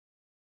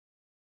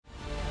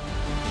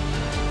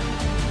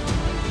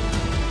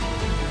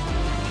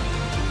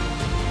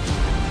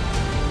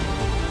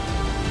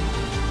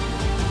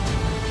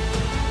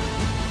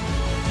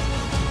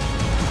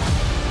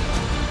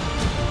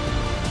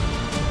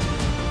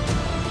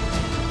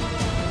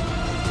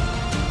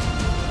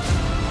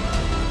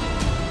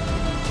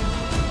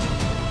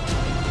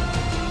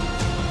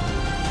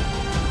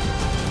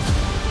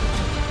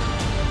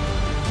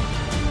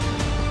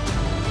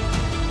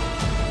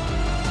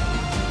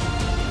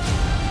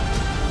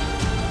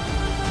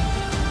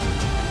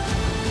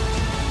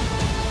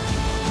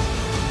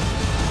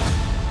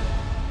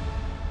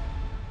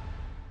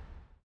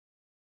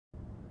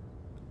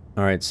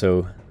Alright,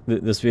 so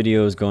this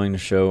video is going to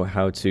show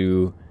how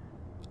to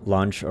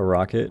launch a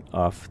rocket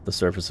off the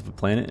surface of a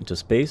planet into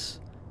space,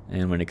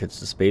 and when it gets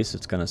to space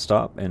it's going to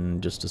stop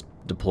and just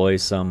deploy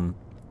some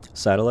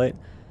satellite.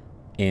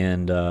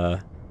 And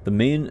the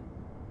main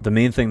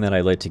thing that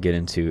I like to get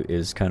into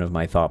is kind of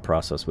my thought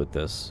process with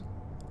this,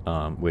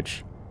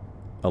 which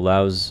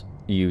allows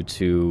you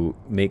to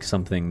make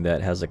something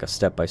that has like a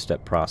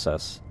step-by-step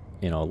process.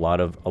 You know, a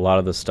lot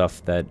of the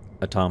stuff that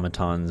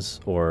automatons,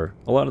 or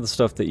a lot of the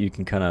stuff that you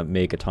can kind of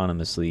make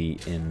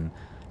autonomously in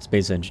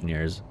Space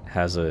Engineers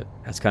has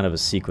kind of a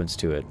sequence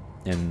to it,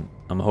 and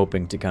I'm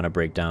hoping to kind of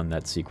break down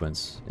that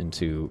sequence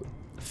into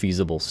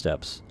feasible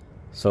steps.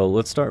 So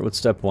let's start with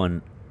step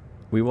one.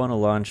 We want to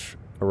launch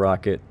a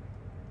rocket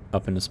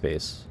up into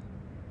space.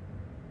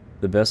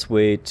 The best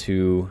way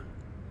to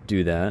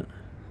do that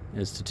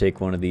is to take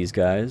one of these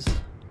guys,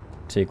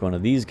 take one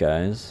of these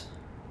guys,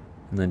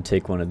 and then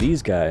take one of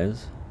these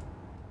guys.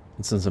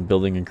 And since I'm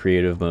building in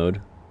creative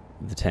mode,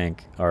 the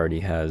tank already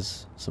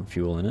has some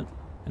fuel in it.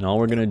 And all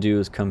we're going to do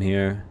is come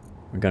here,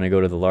 we're going to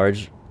go to the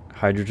large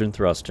hydrogen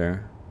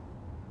thruster,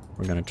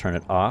 we're going to turn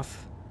it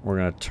off, we're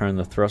going to turn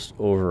the thrust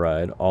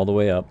override all the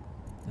way up,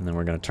 and then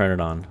we're going to turn it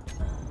on.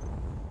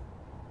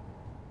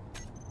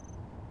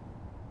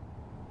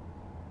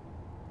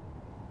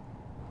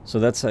 So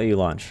that's how you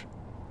launch.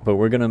 But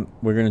we're gonna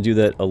do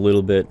that a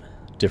little bit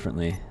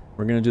differently.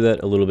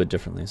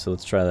 So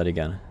let's try that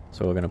again.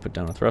 So we're gonna put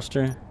down a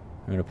thruster,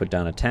 we're gonna put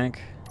down a tank,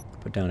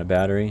 put down a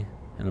battery,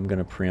 and I'm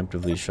gonna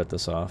preemptively shut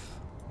this off.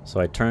 So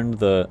I turned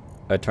the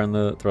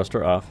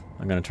thruster off.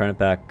 I'm gonna turn it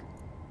back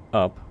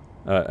up.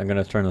 I'm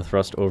gonna turn the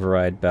thrust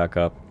override back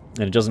up,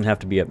 and it doesn't have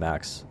to be at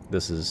max.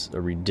 This is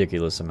a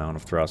ridiculous amount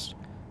of thrust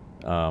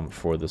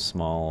for this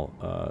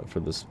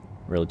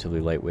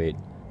relatively lightweight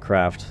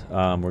craft.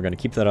 We're gonna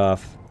keep that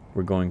off.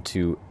 We're going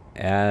to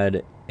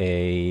add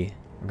a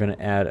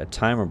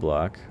timer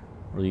block.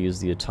 We'll use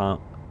the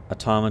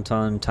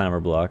automaton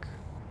timer block,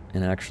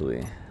 and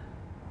actually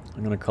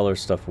I'm gonna color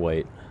stuff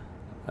white.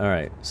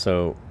 Alright,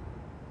 so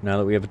now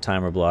that we have a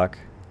timer block,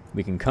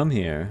 we can come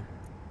here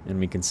and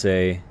we can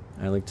say,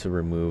 I like to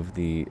remove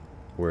the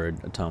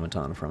word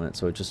automaton from it,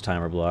 so it's just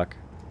timer block.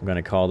 We're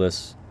gonna call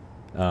this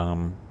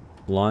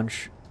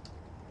launch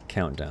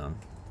countdown.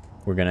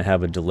 We're gonna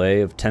have a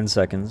delay of 10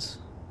 seconds,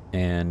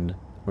 and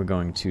we're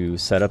going to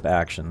set up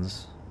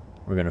actions.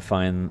 We're going to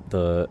find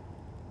the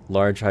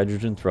large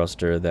hydrogen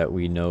thruster that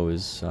we know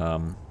is,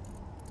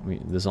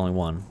 there's only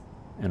one,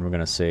 and we're going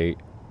to say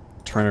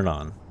turn it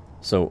on.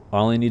 So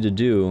all I need to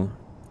do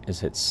is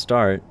hit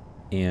start,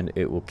 and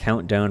it will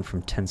count down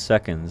from 10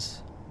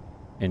 seconds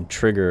and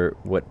trigger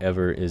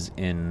whatever is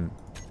in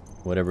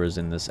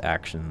this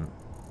action,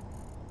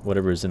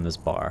 whatever is in this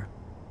bar.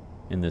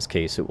 In this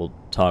case, it will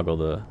toggle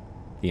the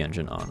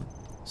engine on.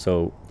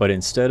 So, but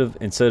instead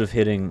of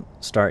hitting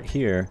start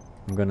here,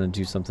 I'm gonna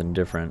do something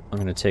different. I'm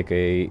gonna take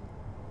a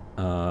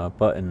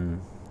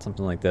button,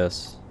 something like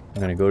this.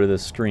 I'm gonna go to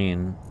this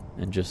screen,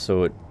 and just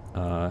so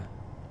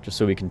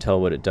we can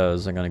tell what it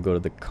does, I'm gonna go to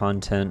the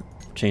content,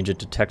 change it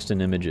to text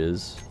and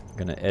images. I'm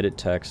gonna edit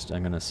text.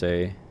 I'm gonna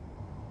say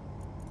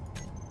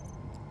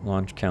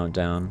launch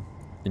countdown,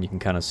 and you can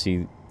kind of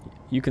see.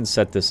 You can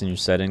set this in your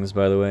settings,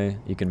 by the way.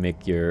 You can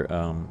make your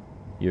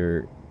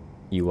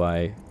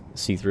UI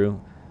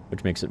see-through,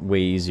 which makes it way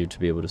easier to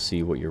be able to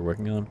see what you're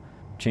working on.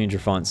 Change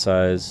your font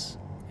size,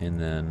 and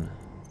then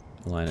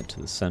align it to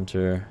the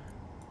center.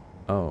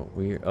 Oh,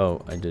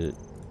 I did it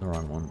the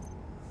wrong one.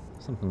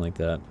 Something like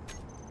that.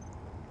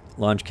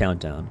 Launch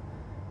countdown.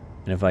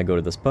 And if I go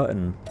to this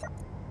button,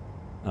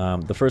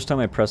 the first time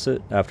I press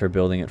it after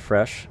building it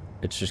fresh,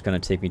 it's just going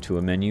to take me to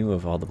a menu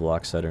of all the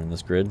blocks that are in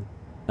this grid.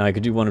 Now I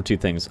could do one of two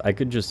things. I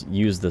could just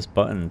use this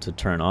button to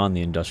turn on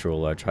the industrial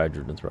large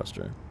hydrogen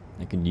thruster.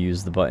 I can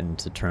use the button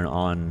to turn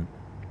on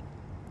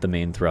the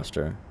main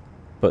thruster,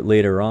 but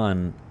later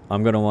on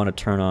I'm going to want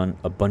to turn on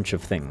a bunch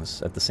of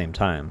things at the same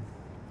time,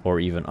 or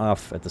even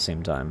off at the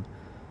same time.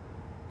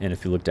 And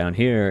if you look down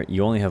here,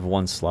 you only have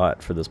one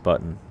slot for this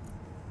button,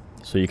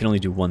 so you can only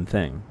do one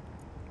thing.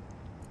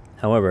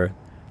 However,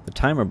 the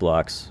timer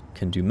blocks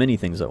can do many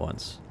things at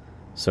once,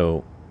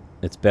 so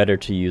it's better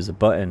to use a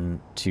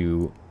button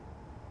to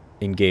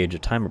engage a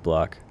timer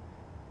block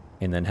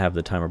and then have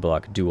the timer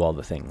block do all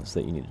the things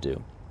that you need to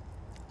do.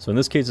 So in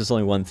this case it's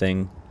only one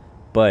thing,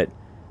 but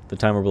the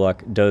timer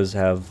block does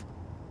have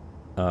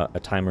a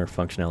timer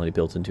functionality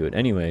built into it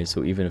anyway,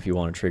 so even if you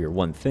want to trigger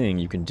one thing,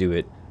 you can do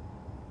it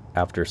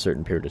after a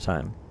certain period of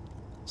time.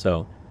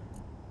 So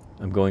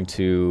I'm going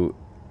to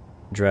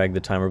drag the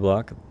timer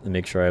block and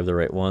make sure I have the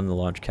right one, the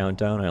launch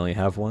countdown. I only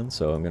have one,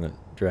 so I'm going to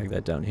drag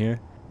that down here.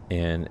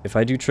 And if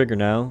I do trigger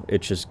now,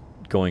 it's just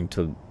going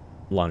to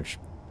launch.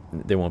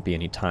 There won't be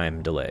any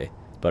time delay.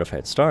 But if I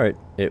hit start,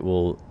 it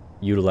will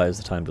utilize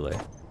the time delay.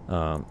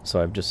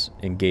 So I've just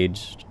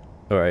engaged,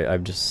 or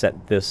I've just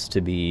set this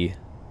to be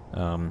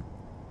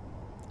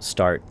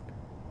start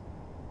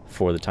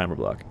for the timer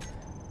block.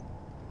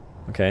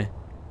 Okay.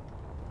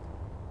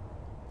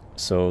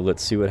 So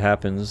let's see what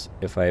happens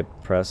if I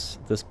press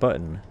this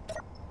button.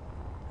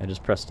 I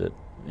just pressed it.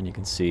 and you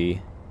can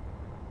see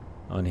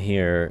on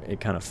here it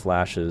kind of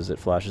flashes. It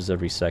flashes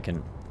every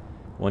second.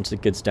 Once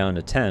it gets down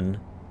to 10,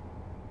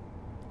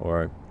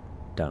 or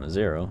down to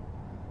 0,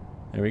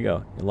 there we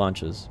go, it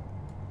launches.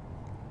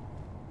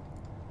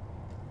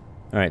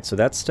 Alright, so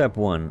that's step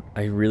 1.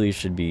 I really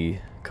should be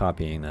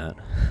copying that.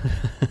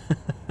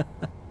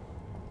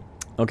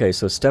 Okay,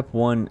 so step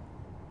 1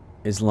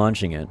 is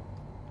launching it.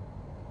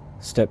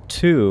 Step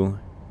 2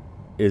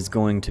 is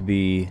going to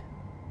be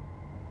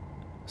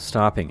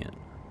stopping it.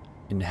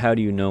 And how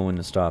do you know when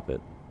to stop it?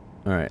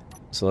 Alright,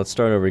 so let's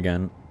start over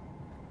again.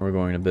 We're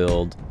going to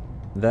build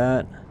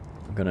that.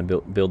 I'm going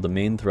to build the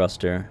main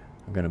thruster.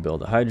 I'm going to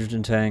build a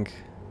hydrogen tank.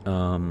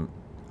 I'm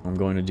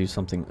going to do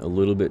something a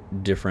little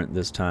bit different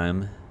this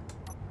time.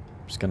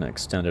 I'm just going to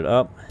extend it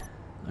up.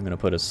 I'm going to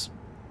put a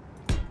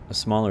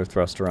smaller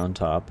thruster on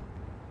top.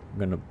 I'm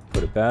going to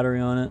put a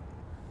battery on it.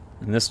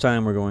 And this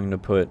time we're going to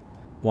put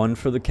one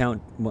for the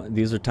count.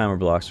 These are timer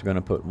blocks. We're going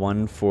to put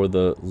one for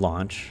the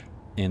launch.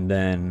 And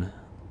then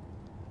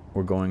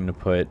we're going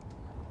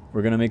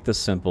to make this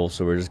simple.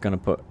 So we're just going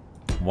to put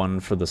one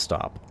for the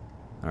stop.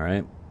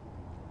 Alright.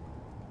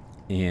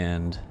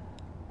 And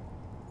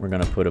we're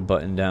going to put a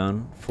button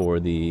down for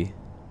the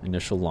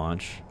initial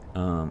launch.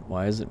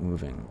 Why is it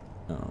moving?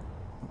 Oh,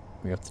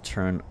 we have to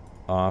turn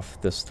off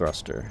this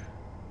thruster.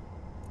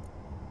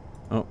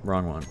 Oh,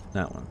 wrong one.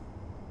 That one.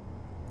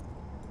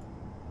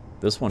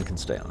 This one can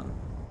stay on.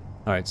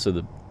 Alright, so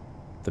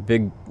the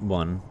big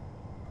one,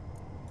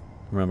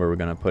 remember we're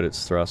going to put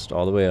its thrust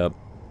all the way up,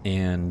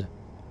 and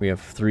we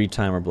have 3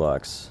 timer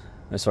blocks.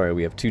 Sorry,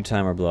 we have 2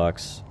 timer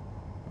blocks.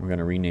 We're going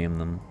to rename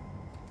them.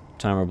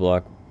 Timer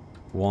block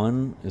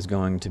 1 is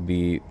going to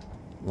be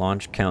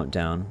launch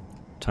countdown.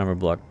 Timer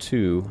block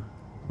 2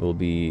 will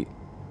be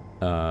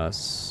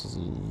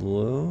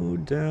slow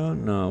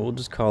down. No, we'll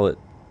just call it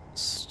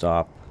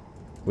stop.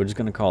 We're just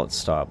going to call it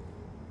stop.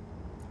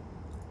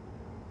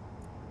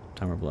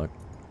 Timer block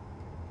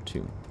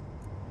 2.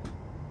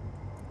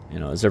 You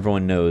know, as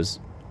everyone knows,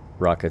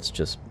 rockets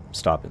just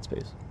stop in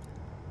space.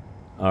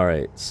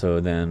 Alright,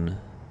 so then,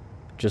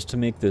 just to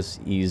make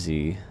this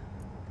easy,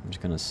 I'm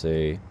just going to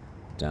say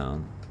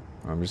down.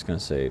 Or I'm just going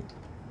to say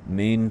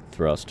main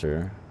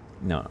thruster.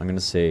 No, I'm going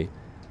to say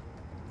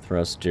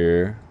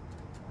thruster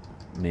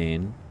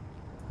main.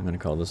 I'm going to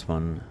call this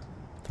one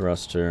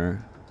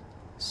thruster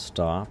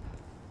stop.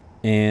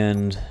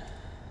 And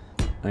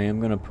I am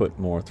going to put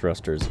more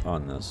thrusters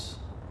on this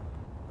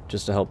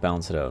just to help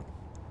balance it out.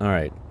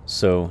 Alright,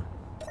 so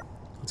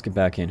let's get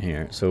back in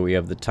here. So we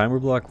have the timer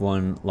block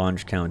 1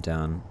 launch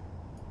countdown.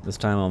 This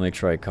time I'll make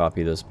sure I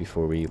copy this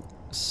before we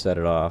set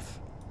it off.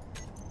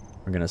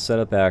 We're going to set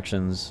up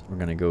actions. We're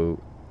going to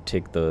go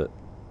take the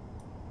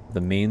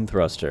main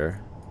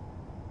thruster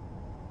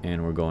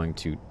and we're going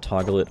to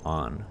toggle it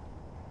on.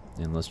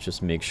 And let's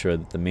just make sure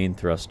that the main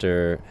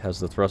thruster has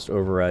the thrust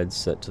override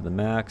set to the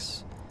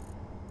max.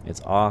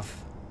 It's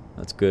off.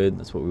 That's good.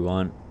 That's what we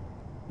want.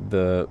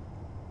 The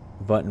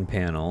button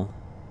panel,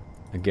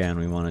 again,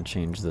 we want to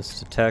change this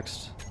to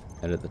text.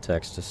 Edit the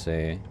text to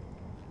say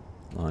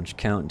launch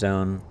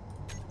countdown.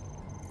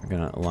 We're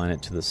going to align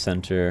it to the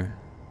center.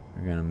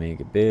 We're going to make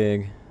it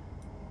big.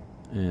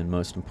 And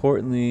most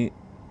importantly,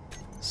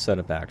 set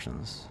up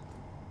actions.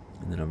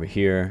 And then over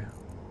here,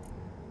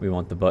 we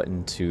want the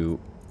button to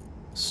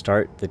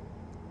start the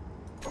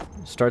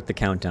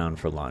countdown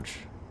for launch.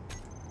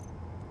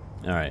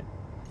 Alright.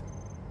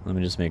 Let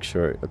me just make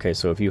sure. Okay,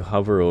 so if you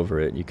hover over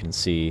it, you can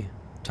see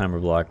timer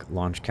block,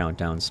 launch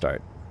countdown,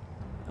 start.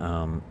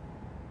 And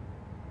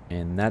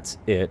that's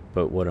it,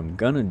 but what I'm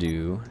gonna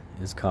do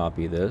is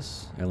copy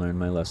this. I learned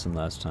my lesson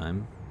last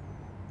time.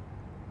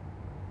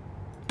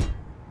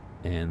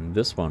 And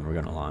this one we're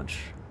gonna launch.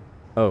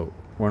 Oh,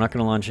 we're not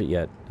gonna launch it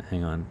yet.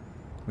 Hang on.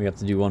 We have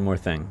to do one more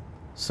thing.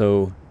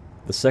 So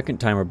the second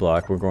timer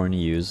block we're going to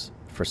use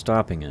for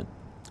stopping it.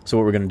 So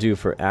what we're going to do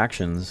for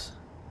actions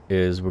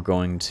is we're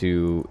going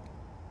to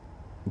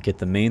get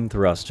the main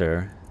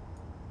thruster.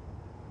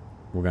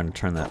 We're going to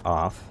turn that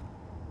off.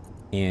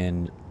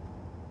 And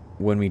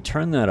when we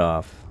turn that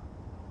off,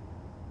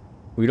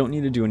 we don't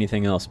need to do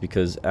anything else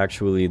because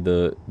actually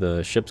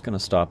the ship's going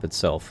to stop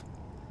itself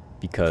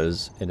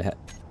because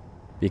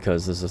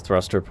there's a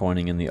thruster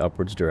pointing in the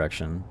upwards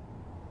direction.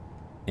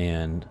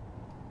 And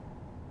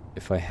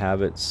if I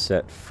have it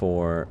set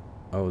for,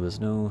 oh, there's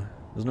no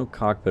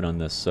cockpit on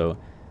this, so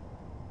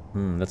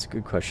that's a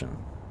good question.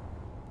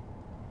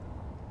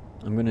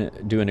 I'm gonna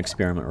do an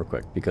experiment real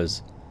quick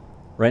because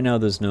right now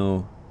there's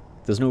no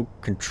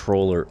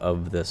controller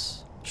of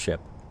this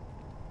ship.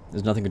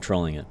 There's nothing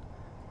controlling it.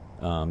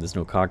 There's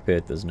no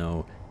cockpit. There's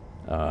no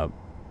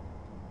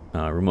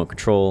remote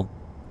control.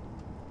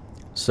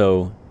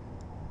 So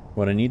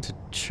what I need to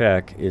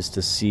check is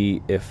to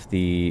see if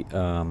the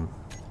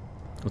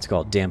what's it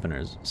called,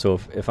 dampeners. So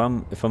if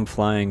I'm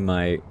flying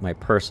my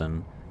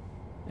person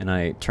and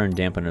I turn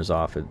dampeners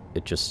off,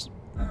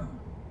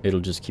 it'll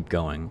just keep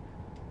going.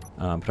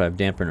 But if I have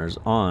dampeners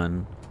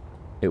on,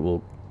 it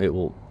will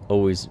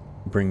always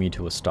bring me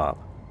to a stop.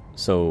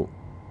 So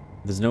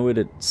there's no way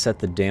to set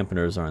the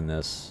dampeners on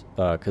this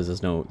because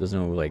there's no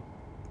like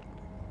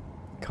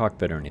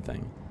cockpit or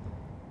anything.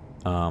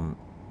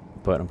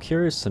 But I'm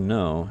curious to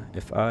know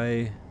if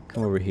I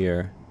come over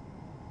here.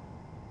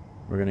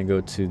 We're gonna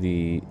go to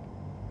the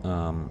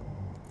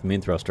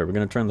main thruster. We're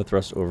gonna turn the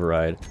thrust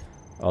override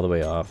all the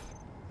way off,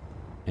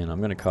 and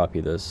I'm gonna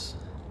copy this.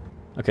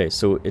 Okay,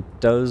 so it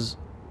does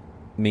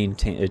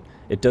maintain it.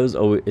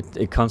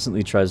 It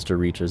constantly tries to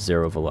reach a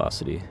 0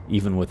 velocity,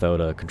 even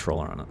without a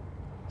controller on it.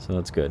 So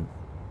that's good.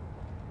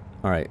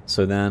 All right,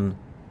 so then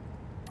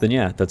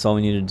yeah, that's all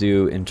we need to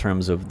do in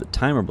terms of the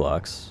timer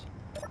blocks.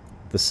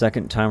 The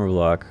second timer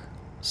block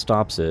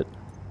stops it,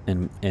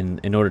 and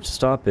in order to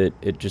stop it,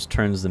 it just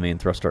turns the main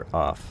thruster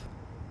off,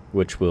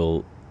 which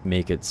will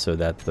make it so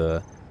that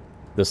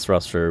this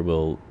thruster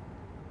will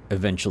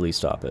eventually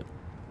stop it.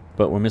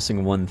 But we're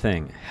missing one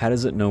thing. How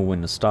does it know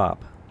when to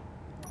stop?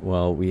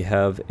 Well, we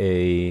have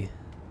an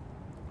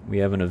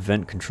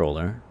event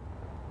controller,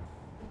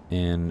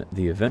 and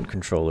the event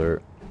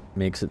controller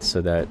makes it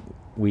so that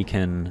we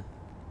can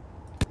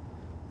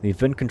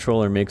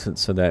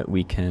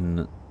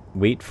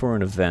wait for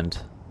an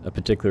event, a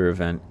particular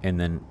event, and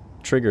then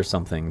trigger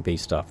something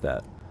based off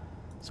that.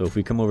 So if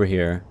we come over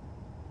here,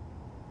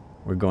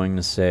 we're going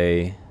to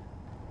say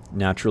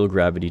natural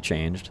gravity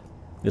changed.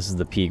 This is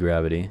the P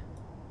gravity.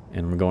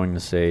 And we're going to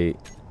say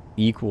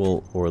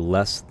equal or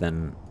less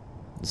than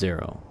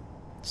 0.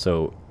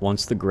 So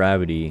once the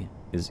gravity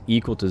is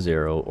equal to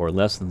 0 or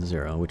less than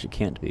 0, which it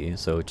can't be,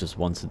 so it just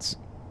once it's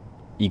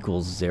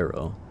equals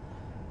 0,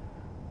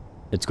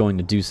 it's going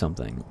to do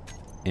something.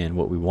 And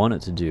what we want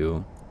it to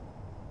do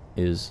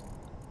is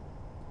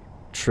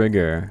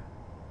trigger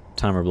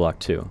timer block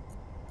 2.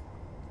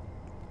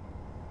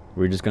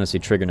 We're just going to say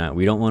trigger now.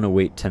 We don't want to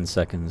wait 10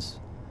 seconds.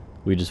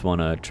 We just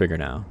want to trigger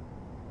now,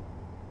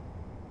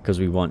 because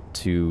we want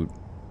to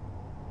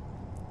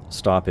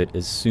stop it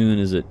as soon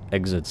as it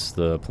exits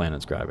the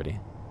planet's gravity.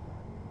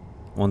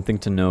 One thing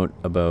to note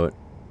about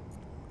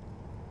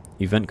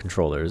event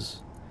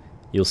controllers,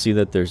 you'll see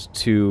that there's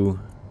two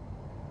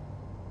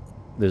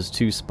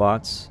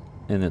spots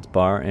in its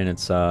bar, and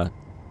its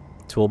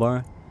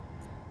toolbar.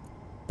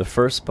 The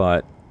first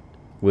spot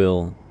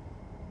will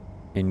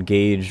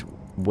engage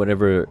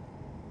whatever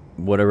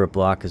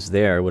block is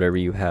there, whatever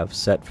you have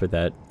set for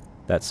that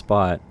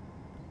spot,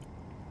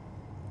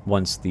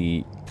 once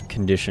this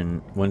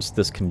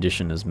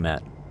condition is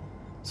met.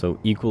 So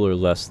equal or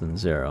less than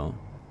 0,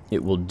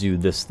 it will do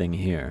this thing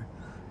here.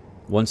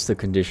 Once the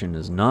condition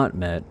is not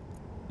met,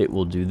 it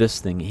will do this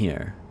thing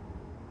here.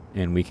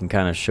 And we can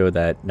kind of show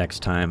that next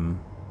time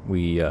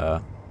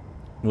I'll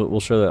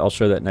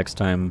show that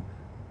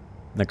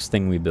next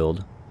thing we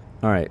build.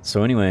 Alright,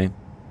 so anyway,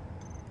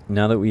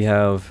 now that we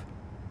have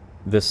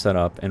this set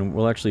up, and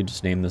we'll actually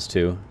just name this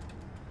too,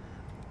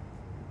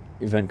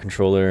 event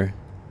controller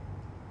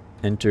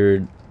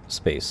entered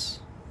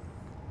space.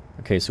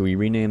 Okay, so we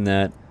rename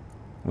that.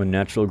 When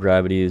natural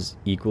gravity is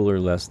equal or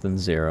less than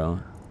 0,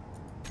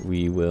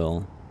 we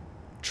will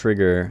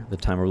trigger the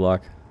timer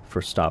block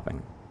for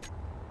stopping.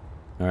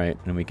 Alright,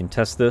 and we can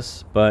test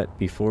this, but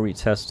before we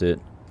test it,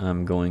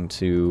 I'm going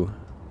to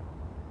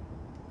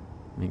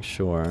make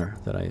sure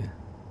that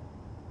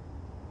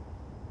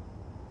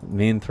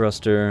main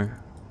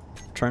thruster,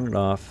 turn it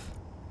off,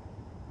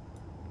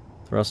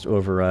 thrust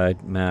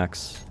override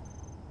max,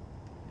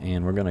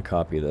 and we're going to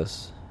copy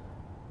this.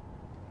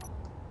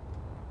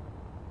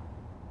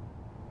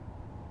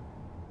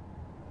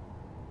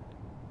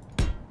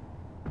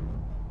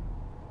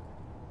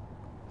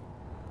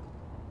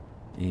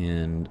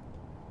 And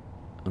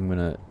I'm going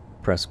to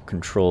press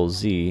Control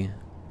Z,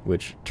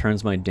 which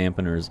turns my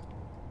dampeners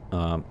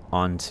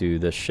onto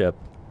the ship,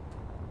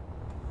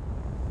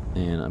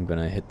 and I'm going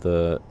to hit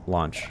the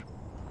launch.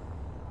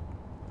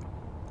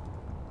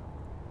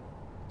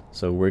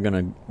 So we're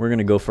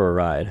gonna go for a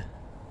ride.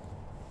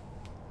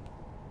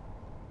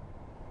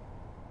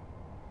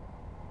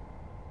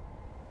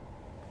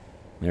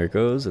 There it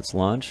goes, it's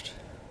launched.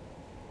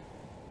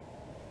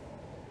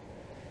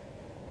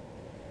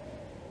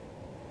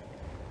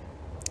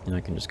 And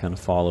I can just kind of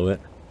follow it.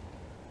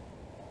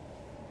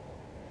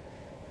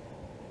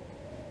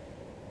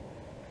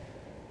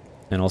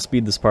 And I'll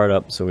speed this part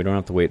up so we don't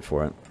have to wait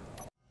for it.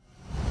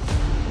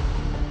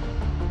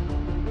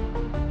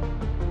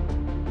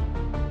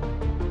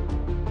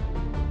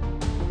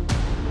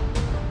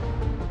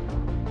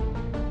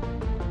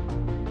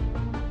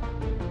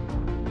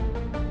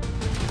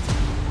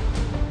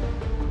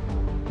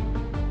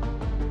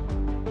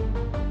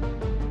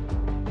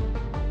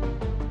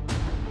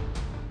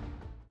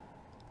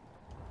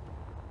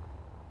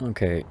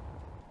 Okay,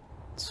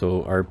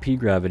 so our P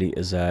gravity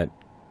is at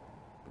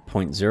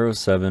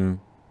 0.07,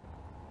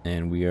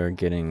 and we are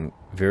getting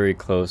very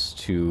close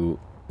to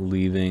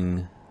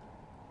leaving.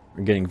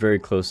 We're getting very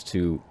close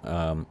to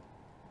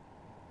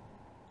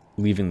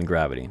leaving the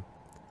gravity.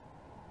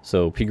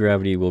 So P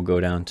gravity will go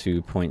down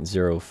to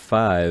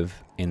 0.05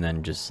 and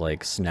then just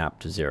like snap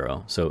to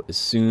 0. So as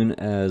soon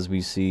as we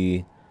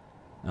see,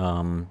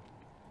 as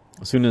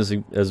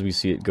we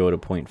see it go to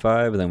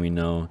 0.5, then we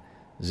know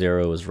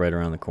 0 is right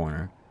around the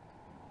corner.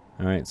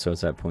 Alright, so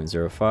it's at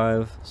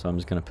 0.05, so I'm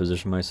just going to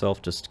position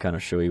myself just to kind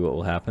of show you what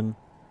will happen.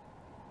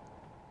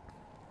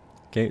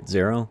 Okay, it's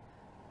 0,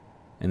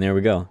 and there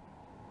we go.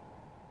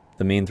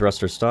 The main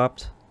thruster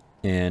stopped,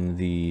 and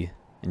you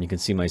can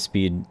see my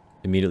speed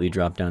immediately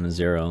dropped down to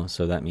 0,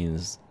 so that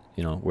means,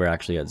 you know, we're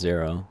actually at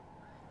 0,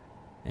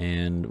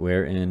 and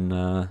we're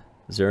in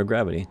 0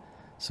 gravity.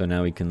 So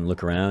now we can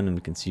look around and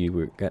we can see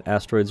we've got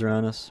asteroids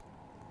around us.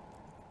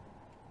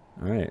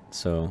 Alright,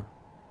 so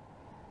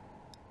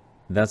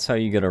that's how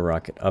you get a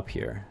rocket up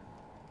here.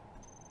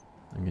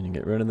 I'm going to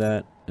get rid of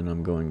that, and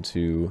I'm going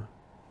to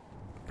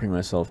bring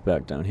myself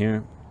back down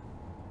here.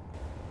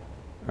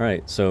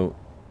 Alright, so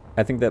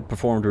I think that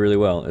performed really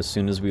well. As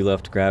soon as we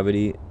left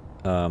gravity,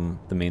 the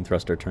main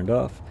thruster turned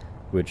off,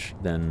 which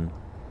then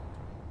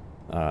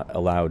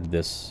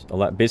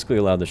basically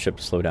allowed the ship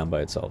to slow down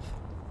by itself.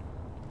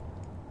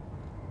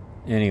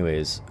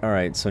 Anyways,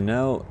 alright, so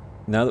now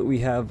that we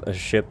have a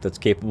ship that's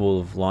capable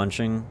of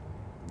launching,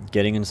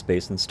 getting in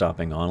space, and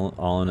stopping all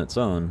on its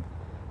own,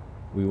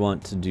 we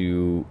want to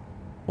do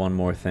one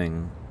more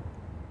thing,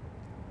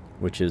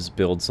 which is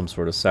build some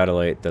sort of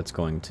satellite that's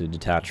going to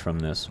detach from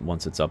this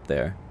once it's up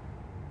there.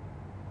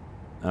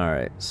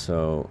 Alright,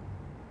 so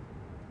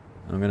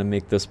I'm going to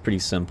make this pretty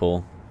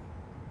simple.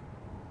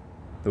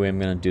 The way I'm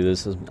going to do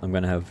this is I'm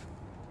going to have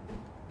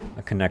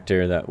a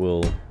connector that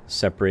will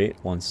separate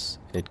once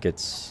it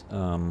gets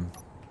up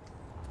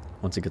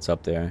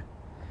there.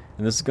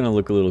 And this is going to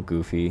look a little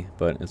goofy,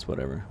 but it's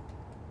whatever.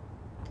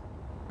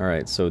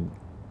 Alright, so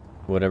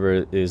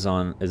whatever is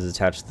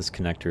attached to this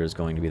connector is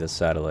going to be the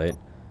satellite.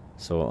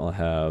 So I'll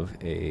have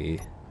a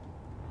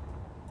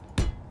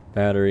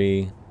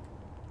battery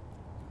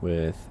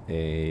with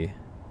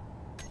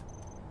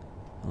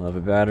I'll have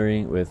a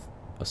battery with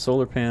a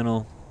solar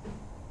panel.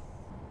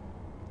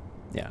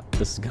 Yeah,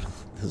 this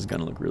is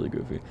gonna look really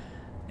goofy.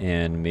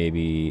 And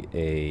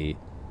maybe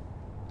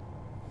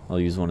I'll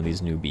use one of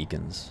these new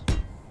beacons.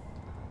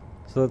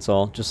 So that's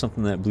all, just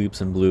something that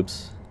bleeps and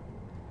bloops.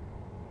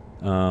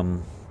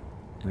 And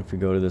if we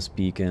go to this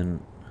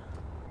beacon,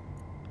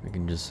 we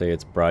can just say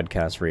its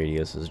broadcast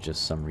radius is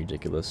just some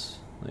ridiculous,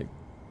 like,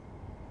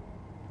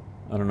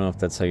 I don't know if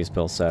that's how you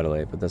spell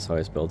satellite, but that's how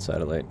I spelled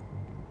satellite.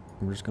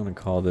 I'm just gonna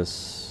call this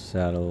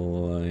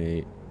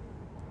satellite.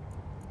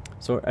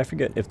 So I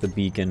forget if the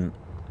beacon,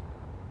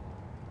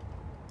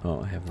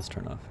 oh, I have this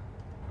turned off.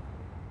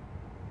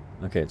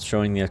 Okay, it's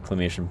showing the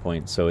exclamation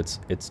point, so it's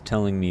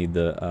telling me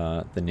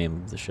the name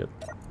of the ship.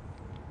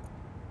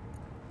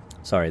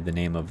 Sorry, the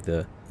name of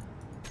the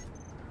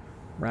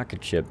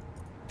rocket ship.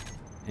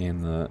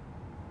 And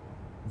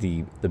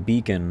the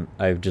beacon,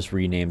 I've just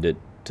renamed it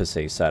to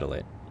say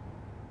satellite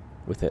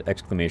with an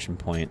exclamation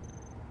point.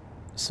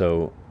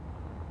 So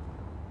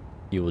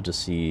you will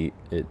just see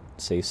it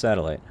say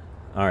satellite.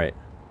 Alright.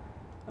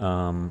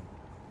 I'm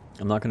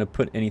not going to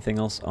put anything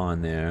else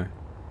on there.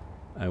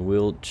 I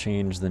will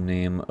change the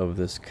name of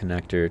this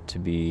connector to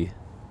be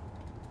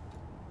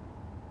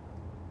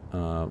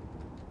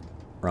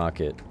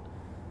rocket,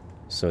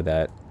 so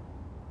that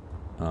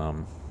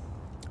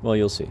well,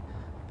 you'll see.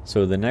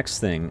 So the next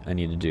thing I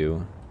need to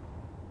do,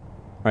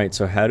 alright,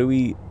 so how do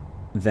we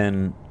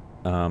then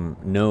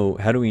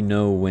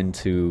know when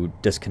to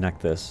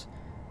disconnect this?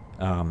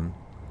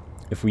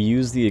 If we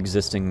use the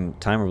existing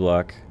timer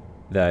block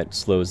that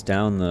slows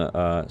down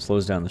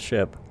the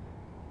ship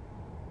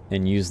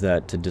and use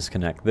that to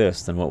disconnect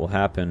this, then what will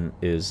happen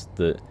is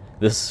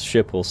this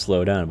ship will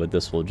slow down, but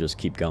this will just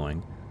keep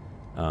going.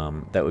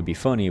 That would be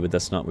funny, but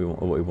that's not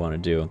what we want to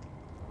do.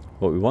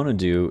 What we want to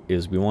do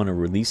is we want to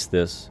release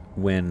this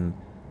when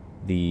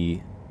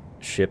the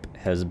ship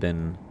has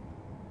been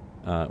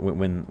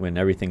when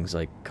everything's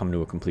like come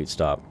to a complete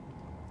stop.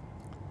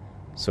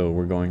 So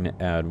we're going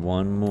to add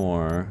one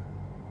more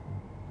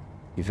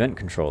event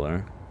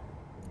controller,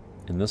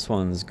 and this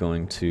one's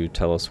going to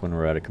tell us when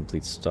we're at a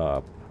complete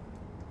stop.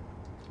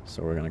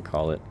 So we're going to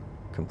call it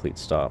complete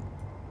stop.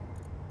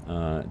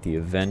 The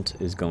event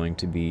is going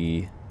to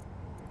be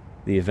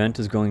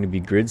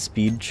grid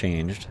speed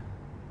changed,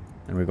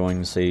 and we're going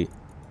to say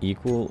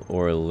equal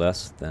or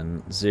less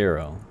than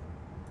 0.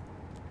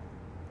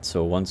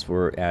 So once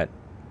we're at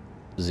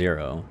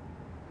 0,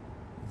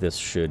 this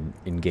should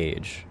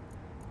engage.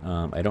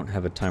 I don't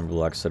have a timer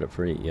block set up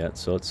for it yet,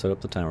 so let's set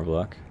up the timer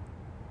block.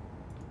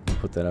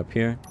 Put that up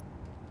here.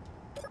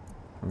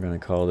 We're going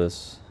to call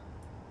this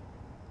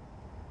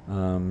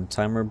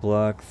timer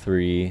block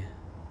 3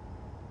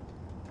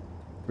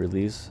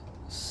 release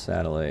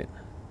satellite.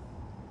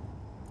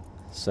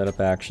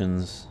 Setup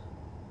actions.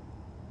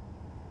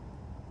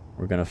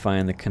 We're going to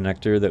find the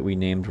connector that we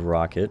named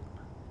rocket,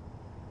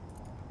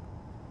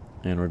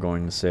 and we're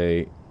going to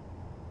say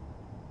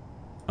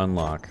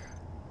unlock.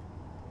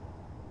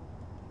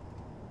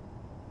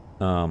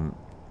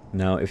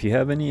 Now if you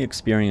have any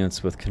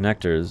experience with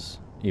connectors,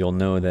 you'll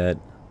know that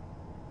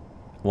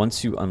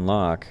once you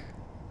unlock,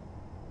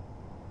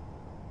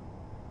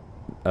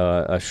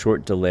 a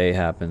short delay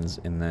happens,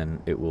 and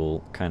then it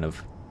will kind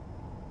of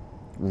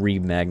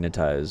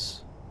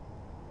remagnetize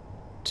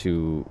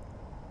to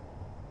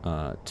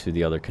to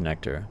the other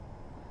connector.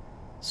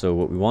 So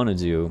what we want to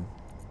do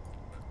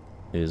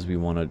is we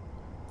want to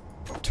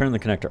turn the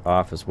connector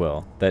off as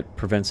well. That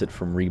prevents it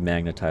from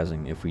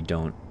remagnetizing if we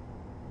don't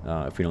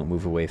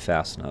move away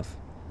fast enough.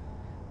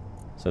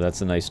 So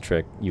that's a nice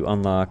trick. You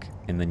unlock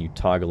and then you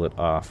toggle it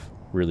off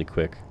really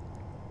quick.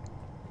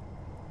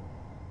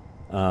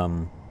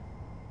 The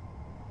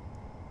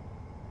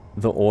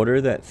order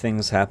that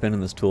things happen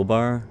in this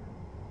toolbar,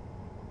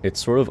 it's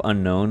sort of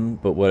unknown,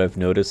 but what I've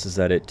noticed is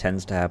that it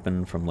tends to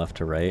happen from left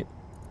to right.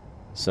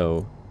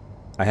 So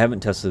I haven't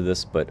tested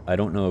this, but I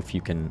don't know if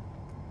you can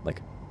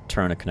like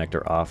turn a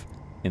connector off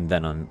and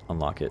then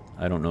unlock it.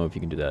 I don't know if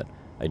you can do that.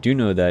 I do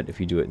know that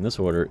if you do it in this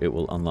order, it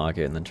will unlock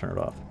it and then turn it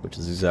off, which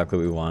is exactly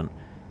what we want.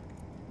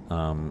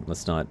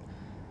 Let's not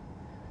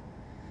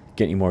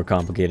get any more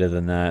complicated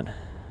than that.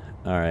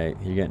 Alright,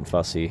 you're getting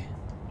fussy.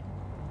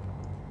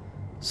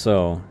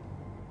 So,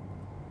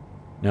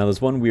 now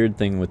there's one weird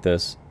thing with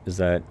this, is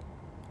that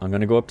I'm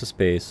going to go up to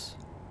space,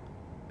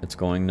 it's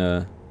going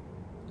to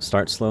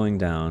start slowing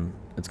down,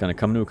 it's going to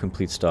come to a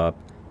complete stop,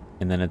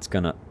 and then it's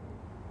going to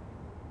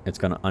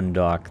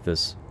undock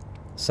this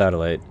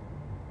satellite,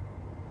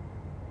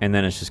 and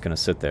then it's just going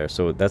to sit there.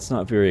 So that's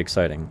not very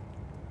exciting.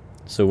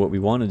 So what we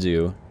want to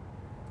do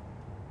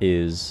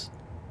is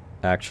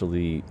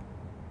actually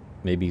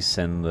maybe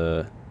send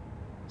the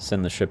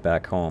ship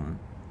back home.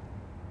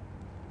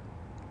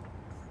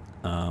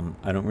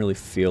 I don't really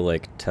feel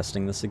like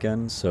testing this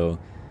again, so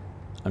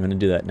I'm going to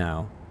do that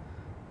now.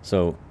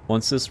 So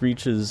once this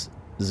reaches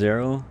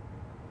 0,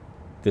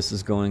 this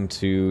is going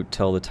to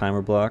tell the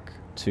timer block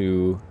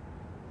to...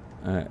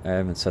 I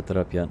haven't set that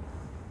up yet.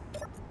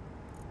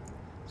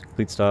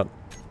 Complete stop.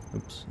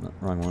 Oops,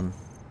 wrong one.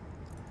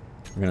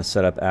 We're going to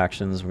set up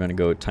actions. We're going to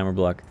go timer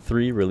block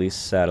 3, release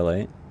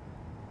satellite.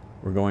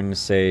 We're going to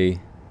say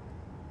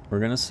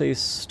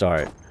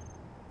start.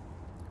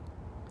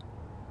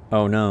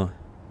 Oh no.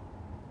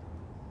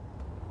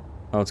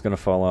 Oh, it's going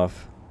to fall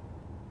off.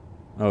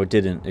 Oh, it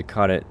didn't. It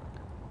caught it.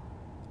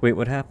 Wait,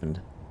 what happened?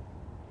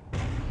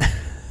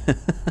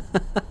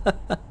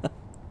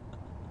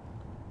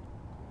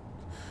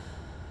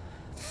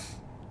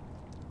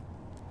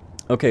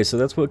 Okay, so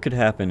that's what could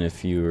happen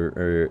if you're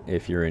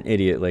an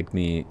idiot like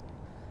me.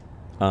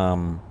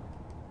 Alright,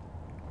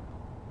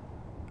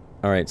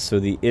 so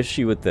the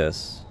issue with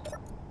this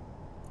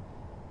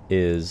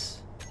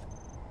is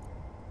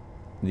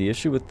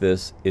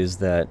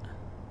that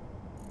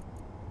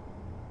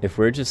if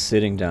we're just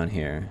sitting down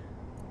here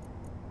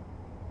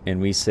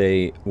and we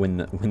say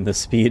when the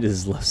speed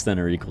is less than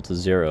or equal to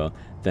 0,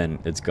 then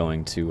it's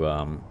going to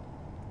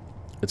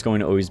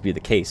always be the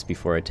case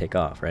before I take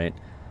off, right?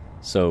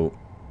 So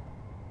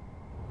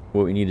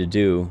what we need to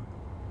do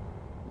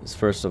is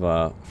first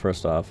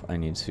off I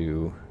need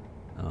to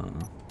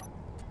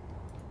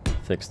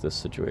fix this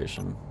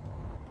situation.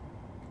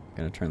 I'm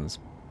gonna turn this.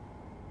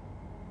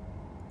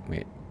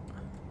 Wait.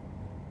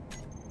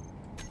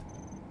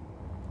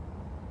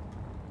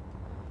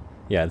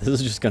 Yeah, this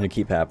is just gonna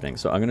keep happening.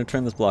 So I'm gonna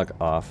turn this block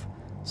off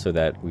so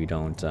that we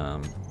don't.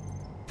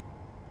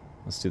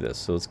 Let's do this.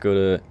 So let's go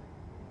to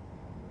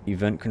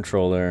event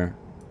controller,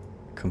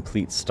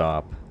 complete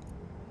stop.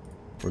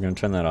 We're gonna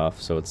turn that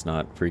off so it's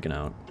not freaking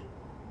out.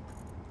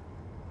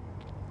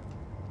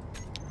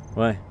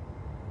 Why?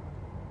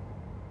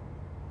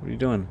 What are you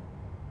doing?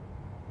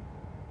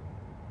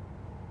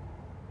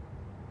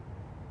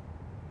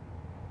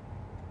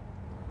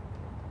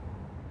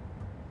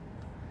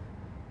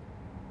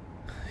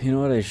 You know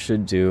what I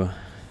should do?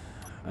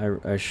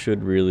 I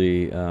should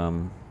really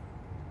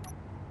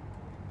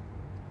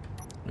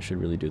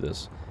do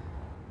this.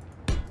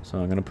 So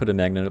I'm gonna put a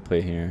magnetic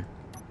plate here.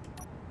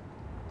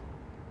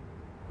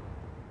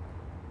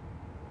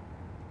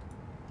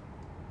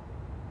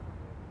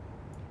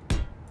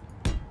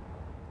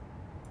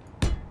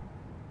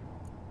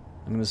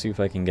 I'm gonna see if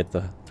I can get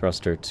the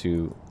thruster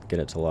to get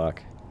it to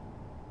lock.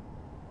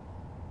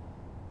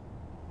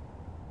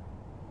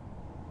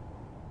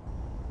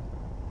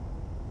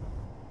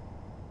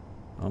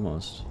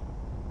 Almost.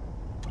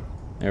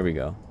 There we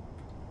go.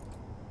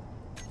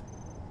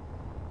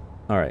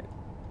 Alright.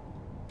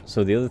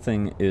 So the other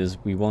thing is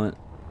we want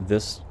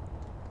this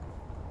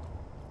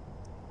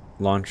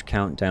launch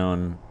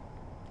countdown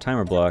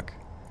timer block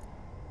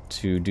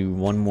to do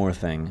one more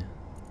thing.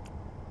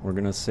 We're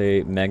gonna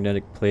say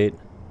magnetic plate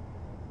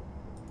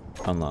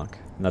unlock,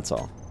 and that's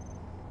all.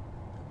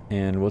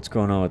 And what's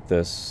going on with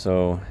this?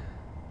 So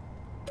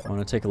I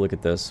want to take a look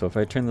at this. So if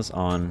I turn this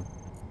on,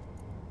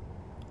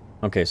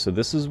 okay, so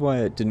this is why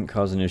it didn't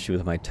cause an issue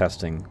with my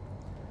testing.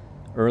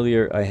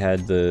 Earlier I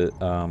had the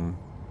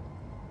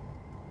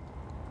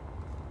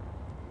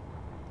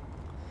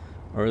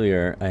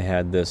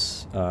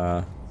this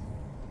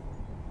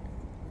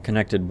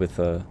connected with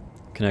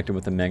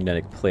a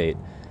magnetic plate,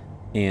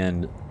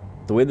 and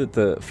the way that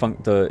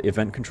the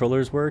event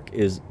controllers work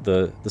is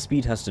the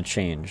speed has to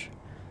change.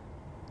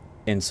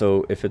 And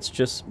so if it's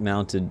just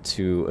mounted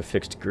to a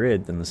fixed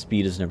grid, then the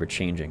speed is never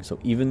changing. So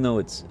even though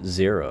it's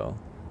 0,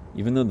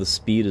 even though the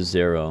speed is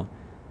 0,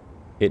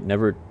 it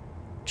never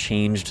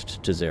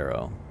changed to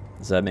 0.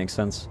 Does that make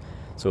sense?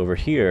 So over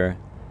here,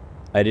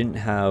 I didn't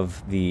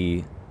have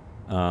the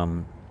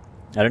I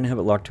didn't have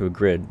it locked to a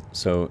grid,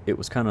 so it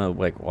was kind of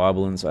like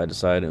wobbling side to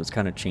side. It was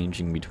kind of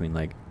changing between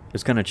like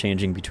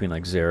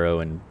 0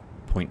 and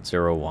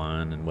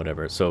 0.01 and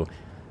whatever. So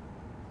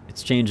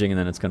it's changing, and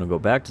then it's going to go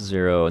back to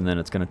 0, and then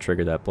it's going to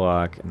trigger that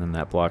block, and then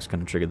that block's going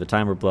to trigger the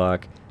timer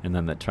block, and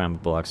then that timer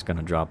block's going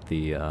to drop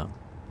the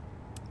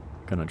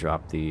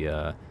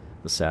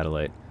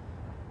satellite.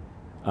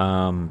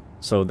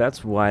 So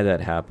that's why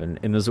that happened,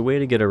 and there's a way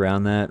to get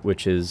around that,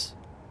 which is,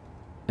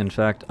 in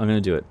fact, I'm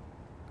going to do it.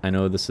 I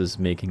know this is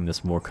making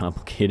this more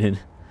complicated,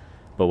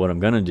 but what I'm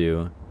going to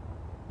do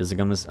is I'm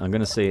going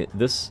to say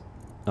this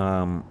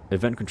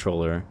event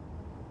controller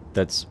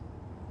that's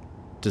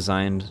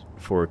designed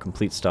for a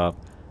complete stop,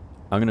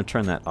 I'm going to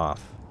turn that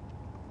off.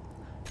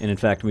 And in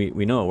fact, we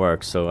know it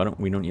works, so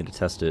we don't need to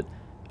test it.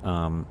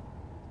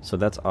 So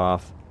that's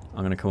off. I'm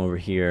going to come over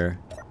here.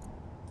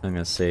 I'm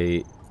going to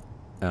say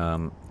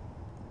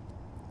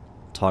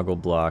toggle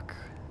block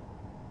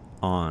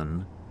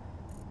on,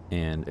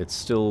 and it's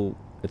still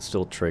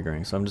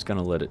triggering, so I'm just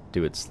gonna let it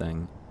do its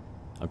thing.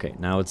 Okay,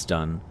 now it's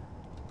done.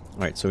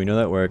 Alright, so we know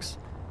that works.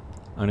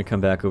 I'm gonna come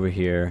back over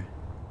here.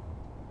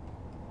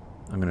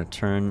 I'm gonna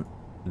turn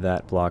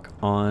that block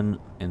on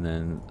and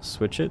then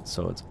switch it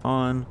so it's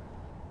on,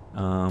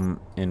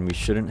 and we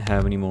shouldn't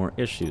have any more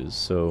issues.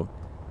 So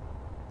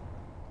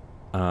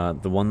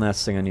the one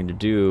last thing I need to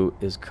do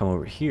is come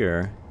over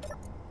here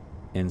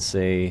and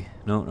say,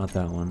 no, not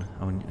that one.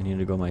 I need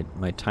to go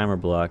my timer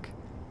block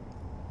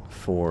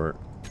for,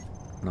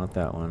 not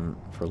that one,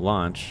 for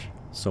launch.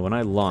 So when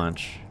I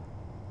launch,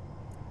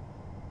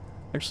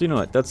 actually, you know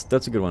what?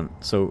 That's a good one.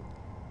 So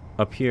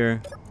up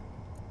here,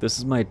 this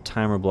is my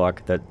timer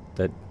block that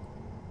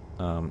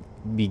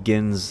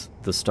begins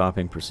the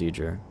stopping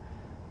procedure.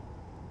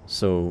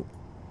 So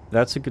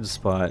that's a good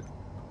spot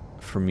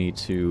for me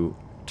to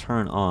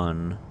turn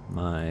on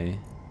my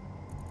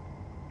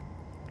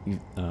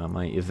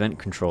my event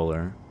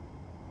controller.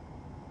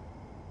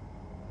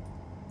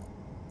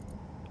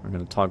 We're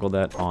going to toggle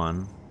that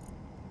on.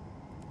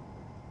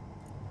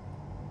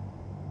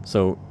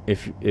 So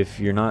if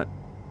you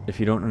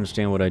don't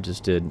understand what I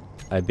just did,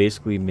 I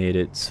basically made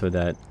it so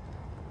that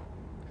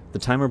the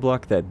timer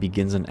block that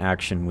begins an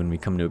action when we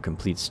come to a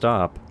complete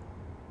stop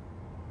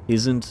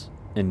isn't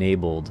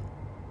enabled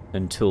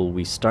until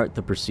we start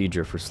the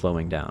procedure for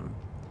slowing down.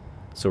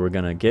 So we're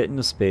gonna get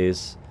into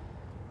space.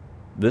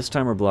 This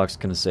timer block's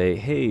gonna say,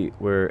 hey,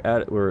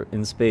 we're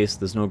in space,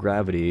 there's no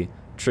gravity,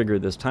 trigger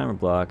this timer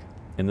block,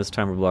 and this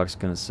timer block's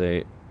gonna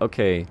say,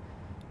 okay,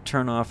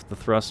 turn off the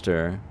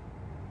thruster,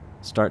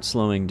 start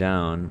slowing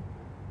down,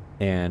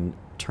 and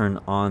turn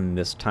on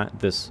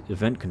this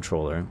event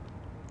controller.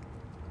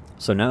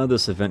 So now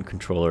this event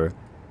controller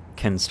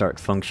can start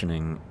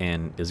functioning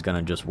and is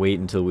gonna just wait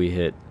until we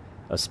hit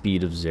a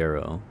speed of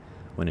 0.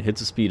 When it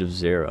hits a speed of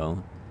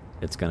 0,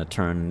 it's gonna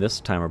turn this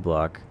timer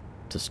block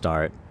to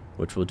start,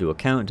 which will do a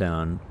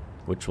countdown,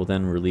 which will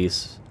then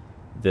release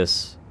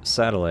this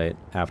satellite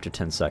after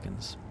 10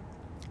 seconds.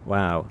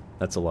 Wow,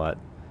 that's a lot.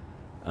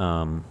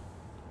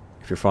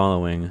 If you're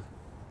following,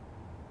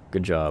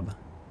 good job,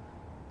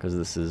 because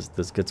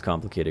this gets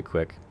complicated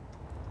quick.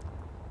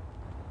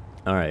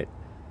 All right.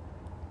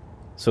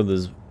 So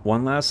there's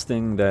one last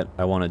thing that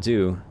I want to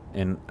do,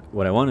 and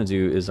what I want to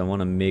do is I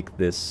want to make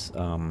this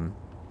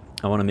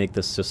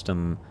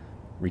system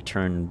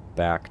return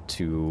back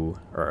to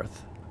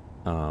Earth,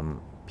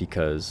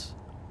 because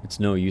it's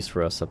no use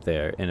for us up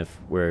there. And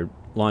if we're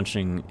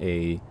launching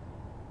a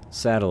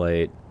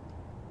satellite,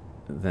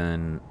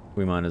 then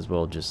we might as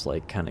well just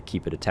like kind of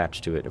keep it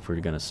attached to it if we're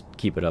gonna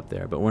keep it up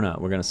there. But we're not.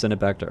 We're gonna send it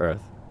back to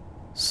Earth.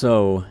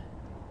 So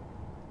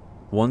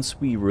once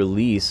we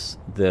release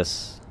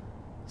this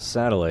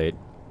satellite,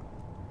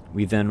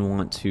 we then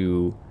want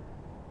to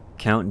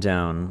count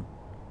down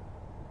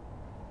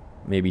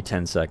maybe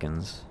 10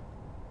 seconds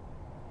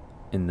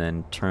and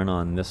then turn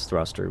on this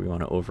thruster. We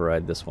want to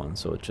override this one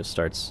so it just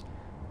starts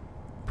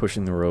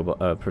pushing the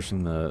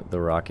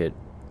rocket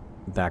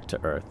back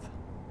to Earth.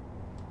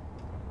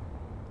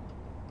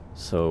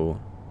 So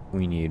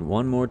we need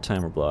one more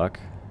timer block.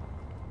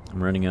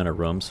 I'm running out of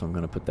room, so I'm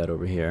going to put that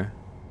over here.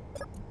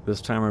 This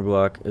timer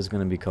block is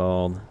going to be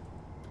called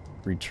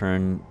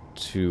Return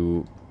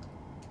to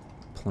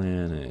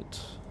Planet.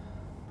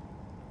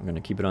 I'm going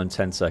to keep it on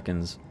 10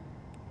 seconds.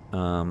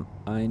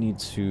 I need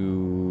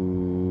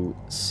to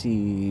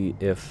see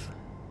if...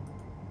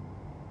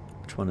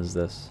 Which one is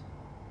this?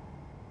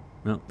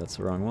 No, that's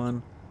the wrong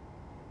one.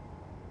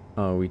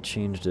 Oh, we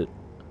changed it.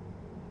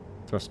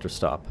 Thruster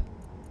stop.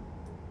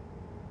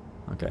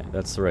 Okay,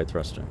 that's the right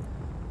thruster.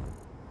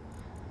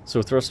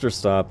 So thruster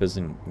stop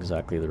isn't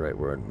exactly the right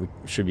word. We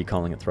should be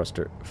calling it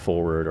thruster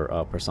forward or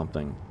up or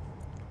something.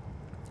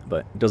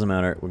 But it doesn't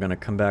matter. We're going to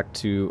come back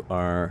to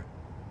our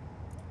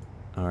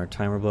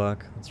timer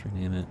block. Let's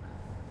rename it.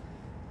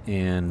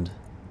 And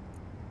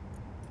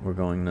we're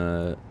going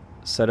to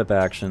set up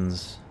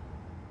actions.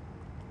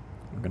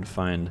 We're going to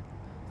find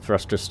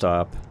thruster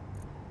stop.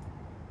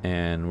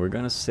 and we're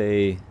gonna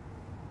say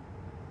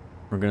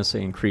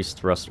increase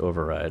thrust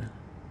override.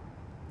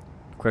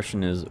 The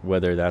question is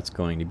whether that's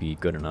going to be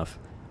good enough.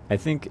 I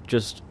think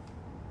just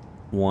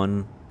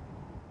one.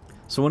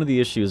 So one of the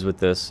issues with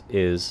this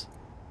is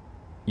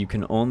you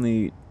can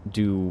only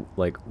do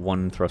like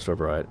one thrust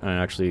override. And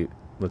actually,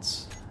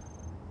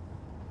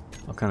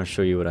 I'll kind of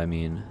show you what I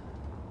mean.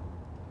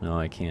 No,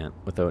 I can't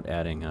without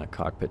adding a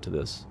cockpit to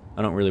this.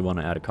 I don't really want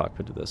to add a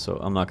cockpit to this, so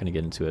I'm not going to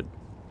get into it.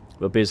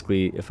 But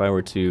basically, if I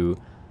were to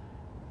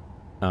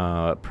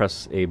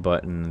press a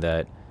button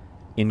that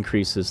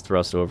increases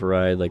thrust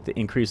override, like the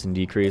increase and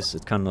decrease,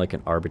 it's kind of like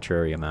an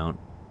arbitrary amount.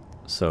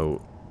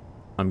 So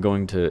I'm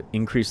going to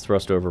increase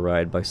thrust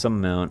override by some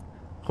amount.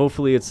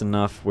 Hopefully it's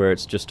enough where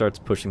it just starts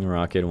pushing the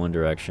rocket in one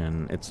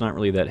direction. It's not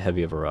really that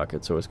heavy of a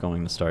rocket, so it's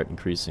going to start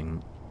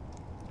increasing.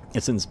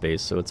 It's in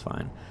space, so it's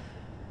fine.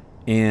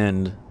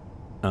 And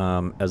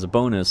as a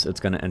bonus, it's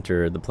going to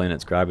enter the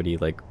planet's gravity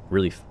like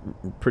really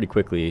pretty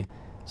quickly,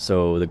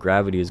 so the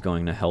gravity is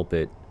going to help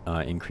it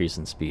increase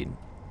in speed.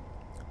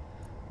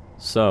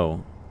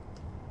 So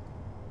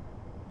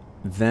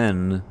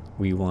then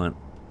we want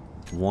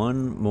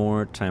one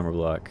more timer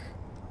block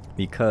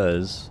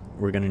because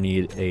we're going to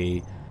need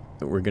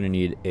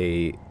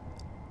a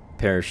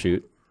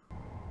parachute,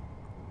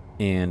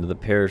 and the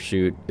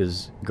parachute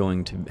is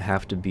going to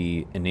have to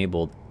be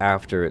enabled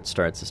after it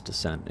starts its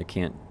descent. It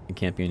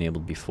can't be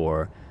enabled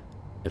before.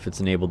 If it's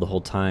enabled the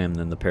whole time,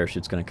 then the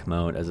parachute's going to come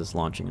out as it's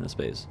launching into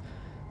space.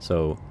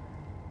 So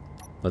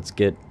let's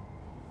get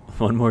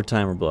one more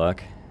timer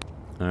block.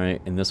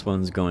 Alright, and this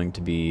one's going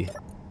to be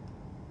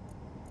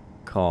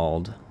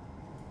called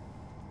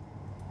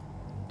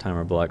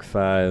timer block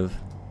 5.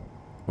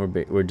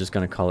 We're just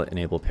going to call it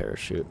enable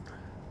parachute.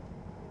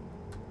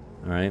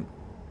 Alright.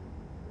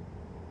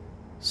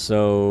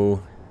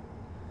 So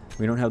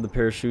we don't have the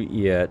parachute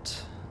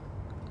yet,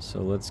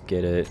 so let's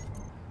get it.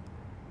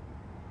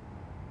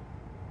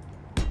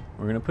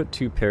 We're going to put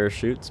 2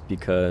 parachutes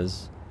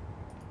because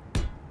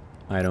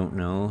I don't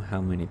know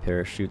how many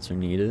parachutes are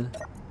needed.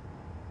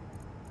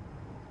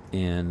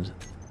 And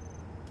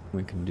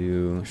we can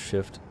do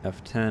Shift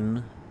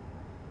F10.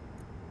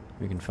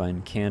 We can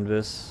find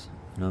canvas.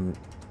 And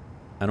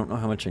I don't know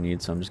how much I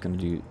need, so I'm just going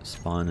to do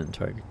spawn and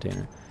target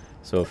container.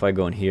 So if I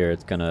go in here,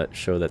 it's going to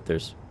show that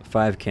there's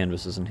 5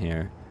 canvases in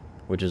here,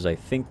 which is, I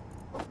think,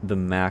 the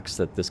max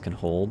that this can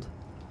hold.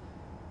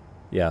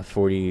 Yeah,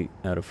 40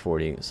 out of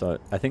 40. So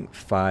I think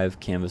 5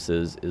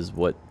 canvases is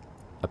what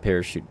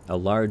a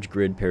large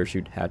grid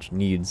parachute hatch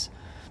needs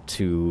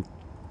to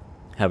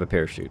have a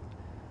parachute.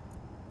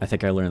 I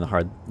think I learned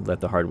that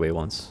the hard way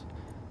once.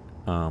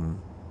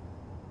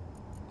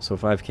 So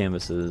 5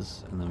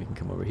 canvases, and then we can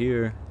come over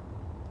here,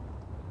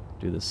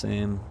 do the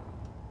same,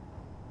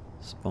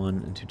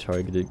 spawn into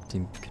targeted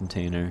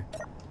container,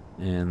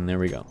 and there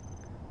we go.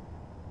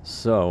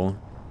 So,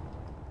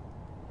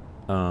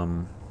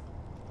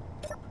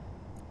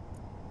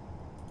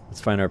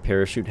 let's find our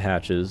parachute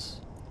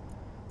hatches.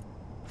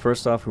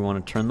 First off, we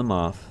want to turn them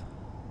off.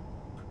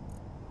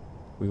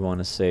 We want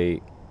to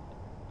say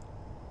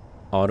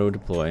auto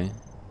deploy,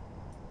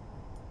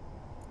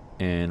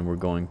 and we're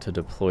going to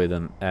deploy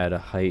them at a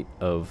height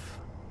of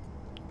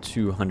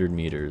 200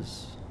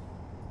 meters.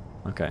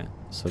 Okay,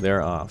 so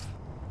they're off.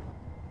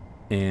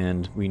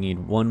 And we need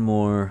one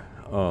more.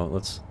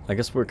 I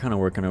guess we're kind of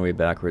working our way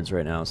backwards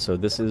right now. So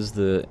this is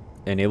the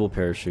enable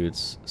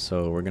parachutes.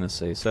 So we're going to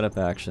say setup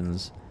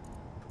actions,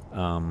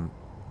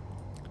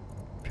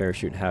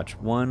 parachute hatch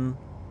 1,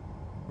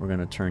 we're going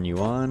to turn you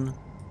on.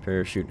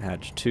 Parachute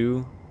hatch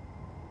 2,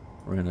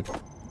 we're going to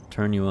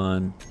turn you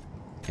on,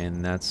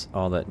 and that's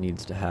all that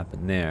needs to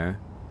happen there.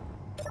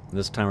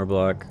 This timer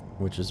block,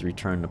 which is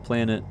return to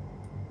planet,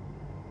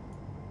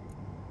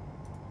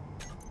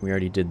 we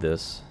already did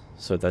this,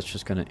 so that's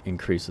just going to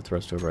increase the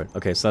thrust override.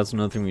 Okay, so that's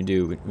another thing we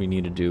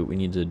need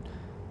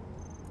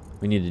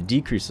to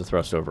decrease the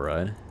thrust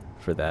override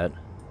for that,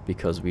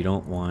 because we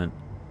don't want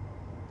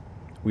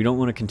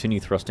to continue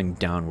thrusting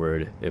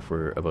downward if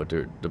we're about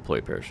to deploy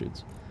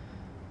parachutes.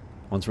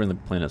 Once we're in the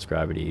planet's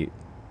gravity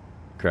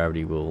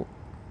will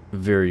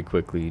very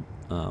quickly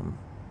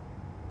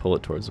pull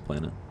it towards the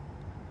planet.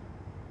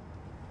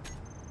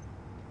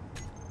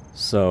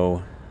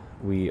 So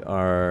we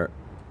are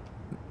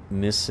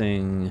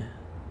missing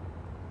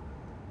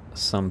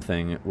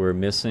something. We're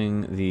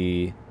missing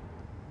the...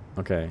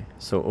 Okay,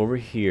 so over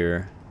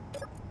here,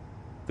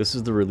 this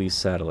is the release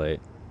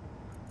satellite.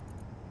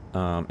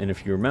 And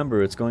if you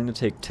remember, it's going to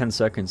take 10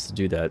 seconds to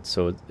do that.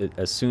 So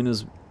as soon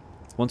as...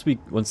 Once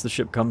the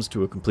ship comes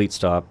to a complete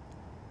stop,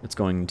 it's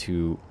going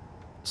to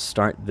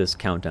start this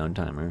countdown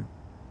timer.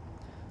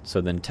 So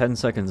then 10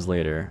 seconds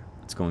later,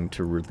 it's going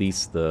to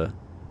release the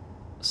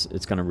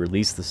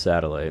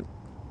satellite.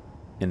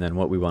 And then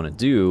what we want to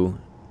do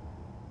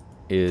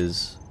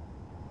is,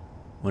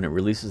 when it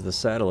releases the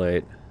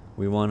satellite,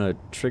 we want to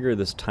trigger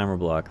this timer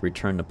block,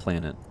 return to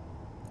planet.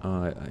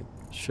 I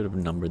should have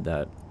numbered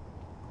that.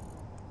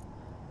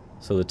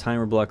 So the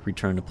timer block,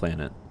 return to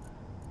planet.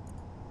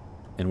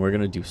 And we're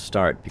going to do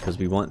start because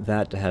we want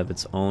that to have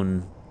its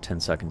own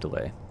 10-second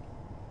delay.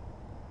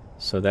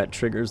 So that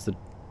triggers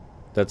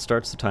that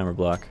starts the timer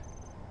block.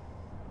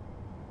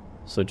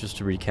 So just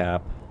to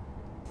recap,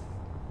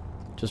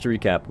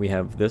 we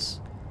have this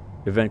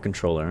event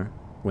controller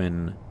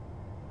when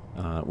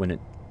it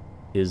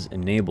is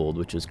enabled,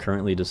 which is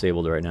currently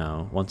disabled right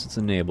now. Once it's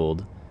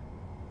enabled,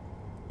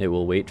 it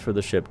will wait for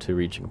the ship to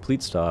reach a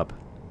complete stop.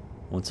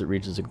 Once it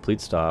reaches a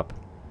complete stop,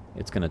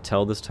 it's going to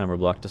tell this timer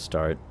block to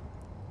start.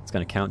 It's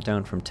going to count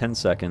down from 10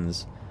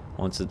 seconds.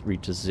 Once it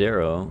reaches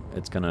 0,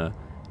 it's going to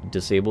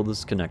disable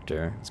this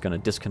connector. It's going to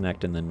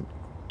disconnect and then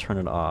turn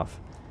it off.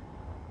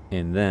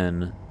 And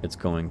then it's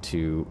going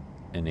to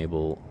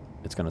enable,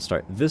 it's going to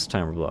start this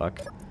timer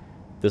block.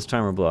 This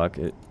timer block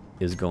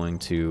is going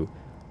to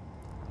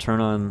turn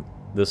on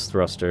this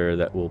thruster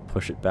that will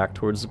push it back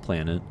towards the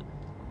planet.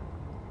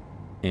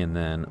 And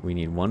then we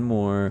need one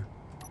more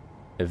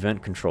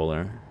event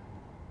controller.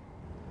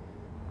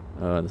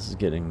 This is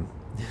getting...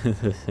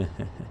 I'm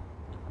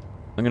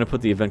going to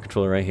put the event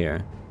controller right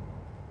here.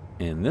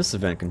 And this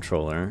event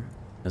controller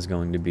is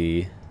going to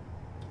be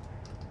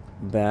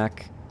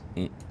back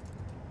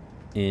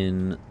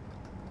in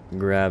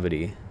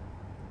gravity.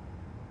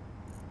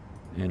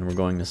 And we're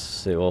going to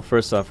say, well,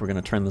 first off, we're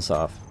going to turn this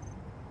off,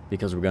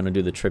 because we're going to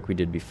do the trick we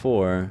did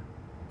before,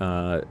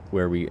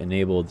 where we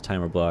enabled the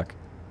timer block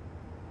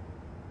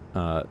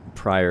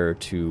prior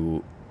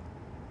to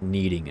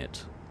needing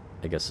it,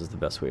 I guess is the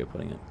best way of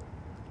putting it.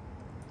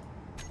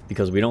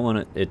 Because we don't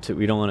want it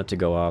to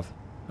go off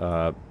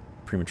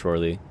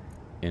prematurely,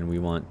 and we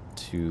want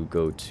to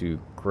go to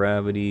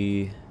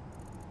gravity,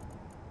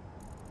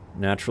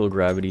 natural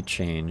gravity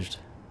changed,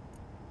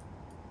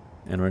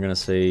 and we're gonna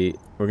say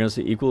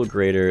equal or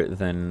greater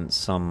than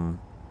some,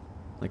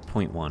 like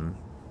 0.1.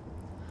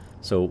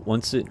 So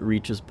once it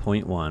reaches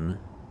 0.1,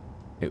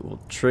 it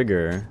will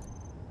trigger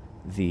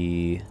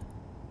the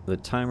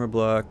timer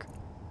block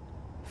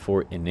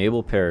for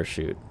enable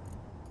parachute.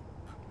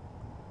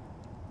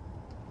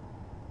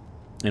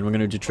 And we're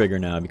going to do trigger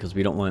now because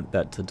we don't want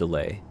that to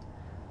delay.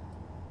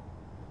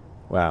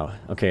 Wow,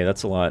 okay,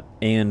 that's a lot.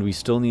 And we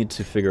still need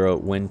to figure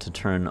out when to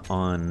turn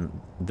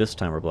on this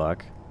timer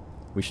block.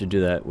 We should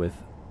do that with...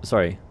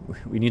 Sorry,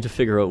 we need to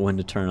figure out when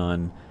to turn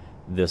on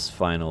this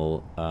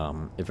final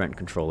event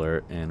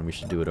controller, and we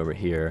should do it over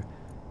here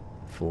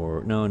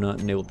for... No,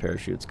 not enable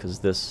parachutes, because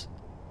this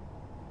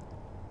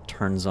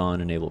turns on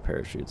enable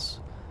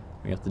parachutes.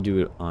 We have to do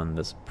it on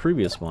this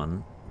previous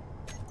one.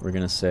 We're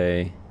going to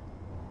say...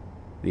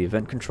 the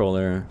event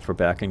controller for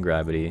back in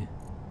gravity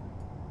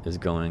is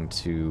going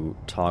to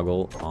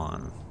toggle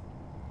on.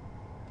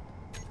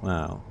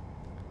 Wow.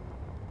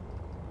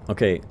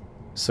 Okay,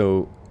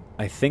 so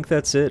I think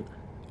that's it.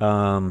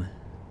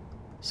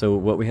 So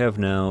what we have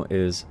now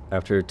is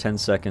after 10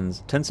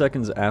 seconds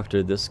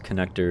after this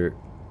connector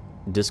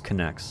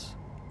disconnects,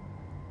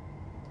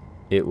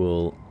 it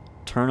will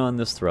turn on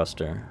this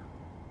thruster.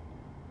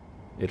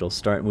 It'll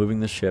start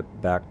moving the ship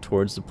back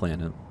towards the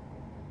planet.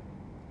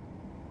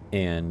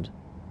 And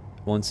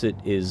once it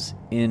is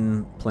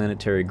in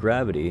planetary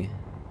gravity,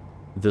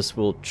 this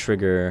will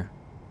trigger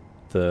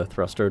the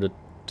thruster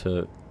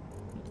to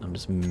I'm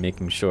just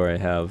making sure I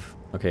have,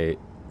 okay,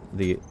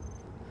 the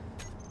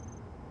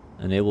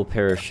enable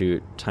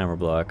parachute timer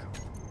block,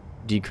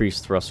 decrease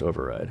thrust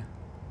override.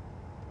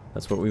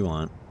 That's what we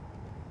want.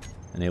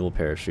 Enable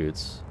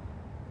parachutes.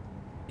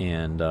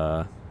 And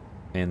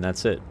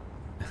that's it.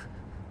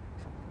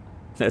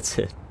 That's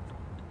it.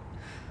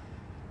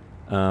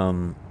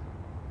 So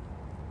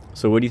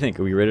what do you think?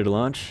 Are we ready to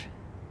launch?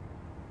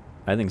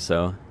 I think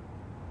so.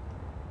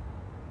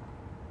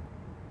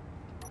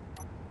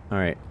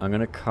 Alright, I'm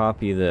going to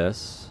copy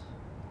this.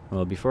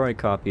 Well, before I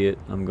copy it,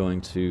 I'm going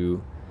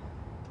to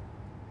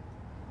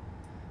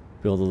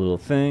build a little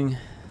thing.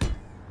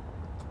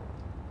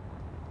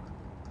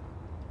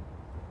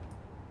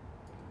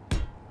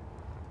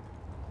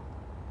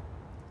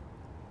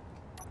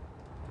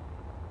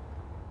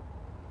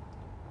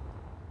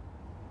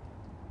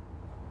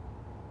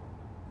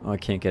 Oh, I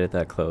can't get it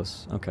that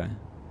close. Okay,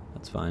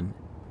 that's fine.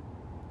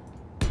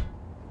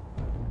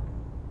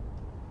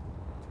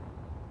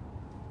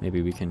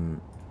 Maybe we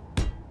can...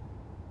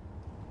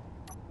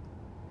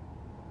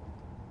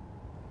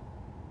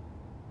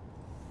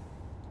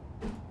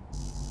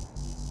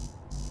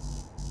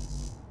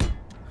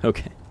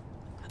 Okay.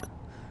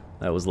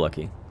 That was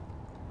lucky.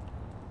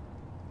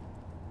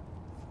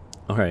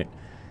 Alright.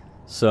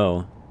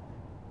 So,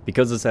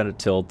 because it's at a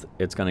tilt,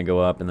 it's going to go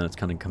up and then it's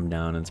going to come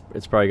down. And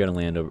it's probably going to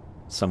land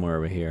somewhere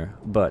over here.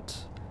 But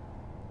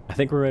I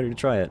think we're ready to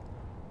try it.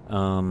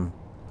 I'm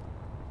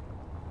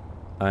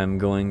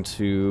going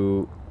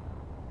to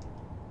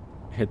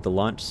hit the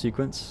launch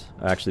sequence.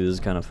 Actually, this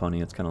is kind of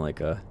funny. It's kind of like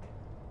a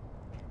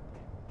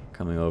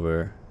coming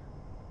over.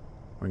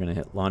 We're going to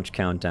hit launch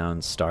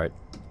countdown, start.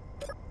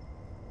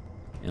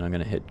 And I'm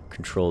going to hit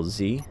Control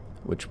Z,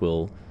 which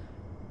will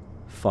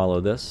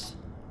follow this.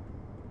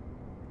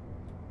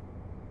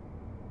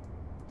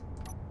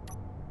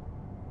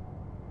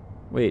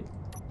 Wait.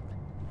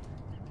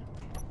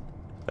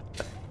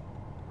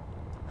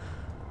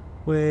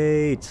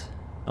 Wait.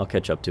 I'll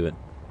catch up to it.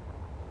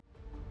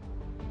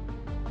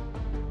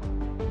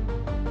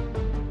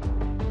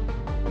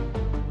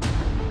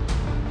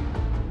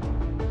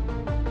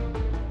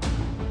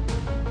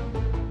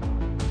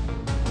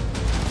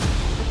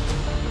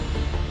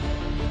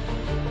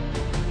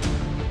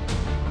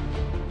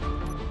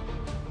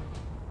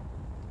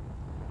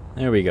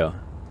 There we go.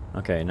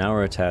 Okay, now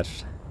we're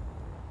attached.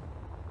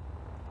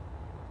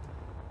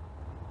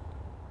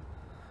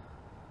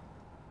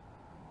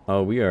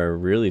 Oh, we are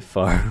really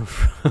far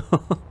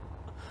from...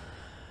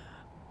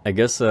 I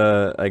guess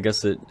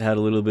it had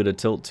a little bit of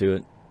tilt to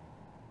it.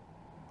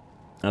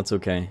 That's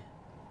okay.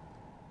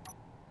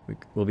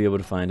 We'll be able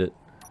to find it.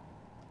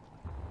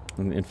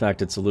 In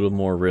fact, it's a little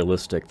more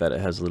realistic that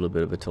it has a little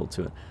bit of a tilt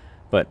to it.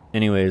 But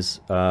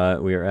anyways, we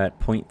are at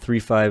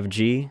 0.35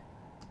 G.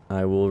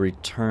 I will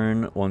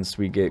return once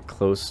we get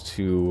close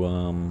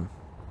to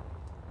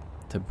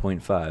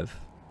 0.5.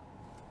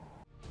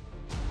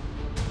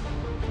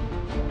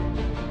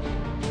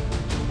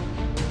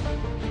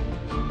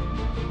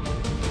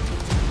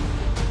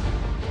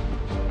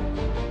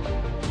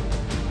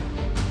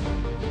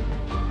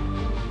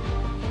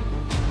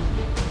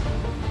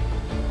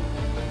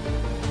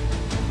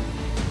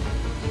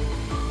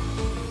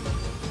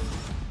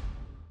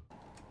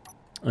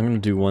 I'm going to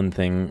do one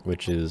thing,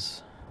 which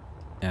is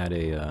add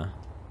a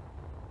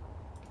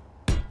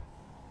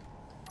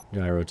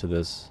gyro to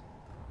this,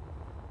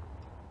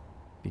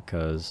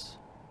 because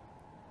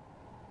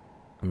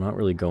I'm not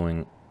really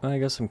going, well, I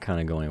guess I'm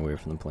kind of going away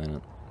from the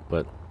planet,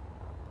 but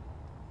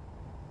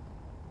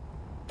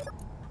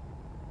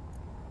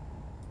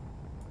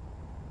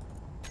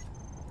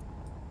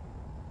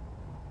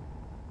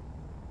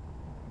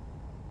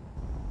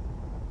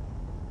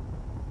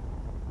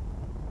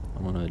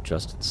I'm going to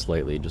adjust it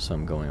slightly just so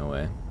I'm going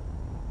away.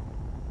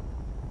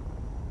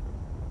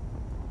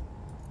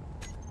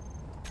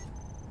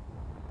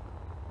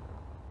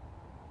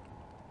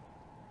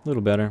 A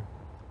little better.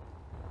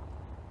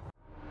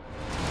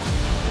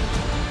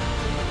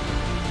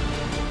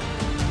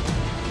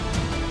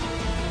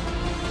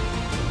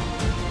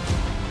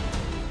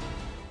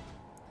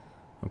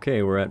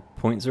 Okay, we're at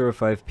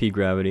 0.05 p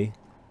gravity.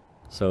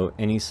 So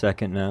any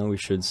second now we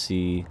should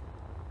see,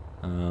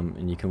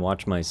 and you can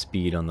watch my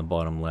speed on the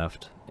bottom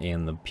left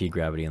and the p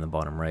gravity in the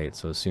bottom right.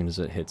 So as soon as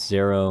it hits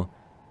 0,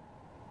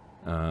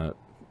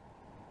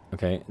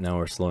 okay, now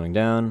we're slowing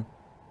down.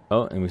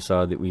 Oh, and we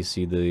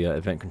see the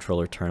event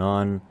controller turn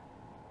on,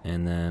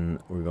 and then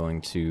we're going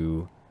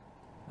to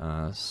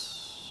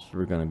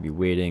be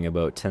waiting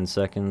about 10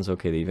 seconds.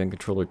 Okay, the event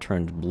controller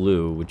turned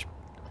blue, which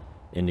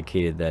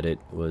indicated that it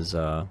was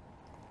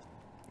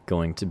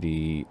going to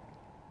be.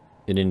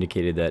 It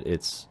indicated that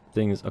its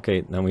things.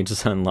 Okay, now we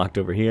just unlocked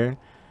over here,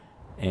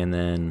 and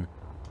then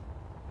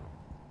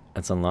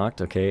that's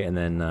unlocked. Okay, and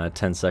then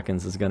 10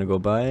 seconds is gonna go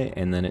by,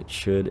 and then it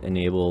should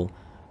enable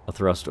a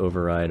thrust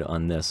override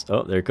on this.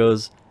 Oh, there it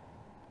goes.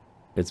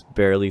 It's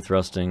barely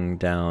thrusting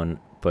down,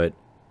 but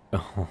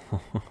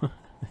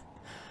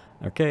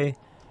okay.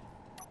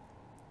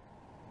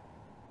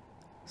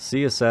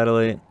 See a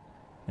satellite,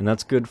 and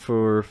that's good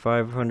for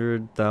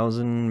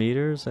 500,000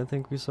 meters, I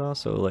think we saw,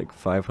 so like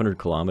 500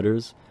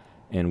 kilometers,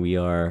 and we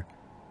are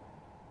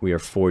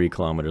 40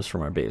 kilometers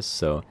from our base,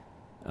 so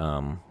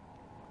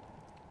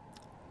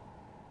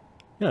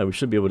yeah, we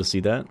should be able to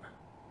see that.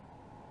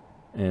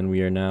 And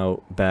we are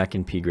now back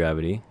in P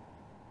gravity.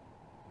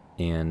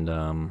 And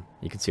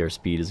you can see our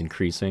speed is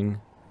increasing.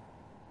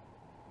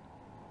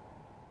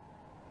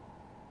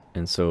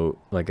 And so,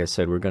 like I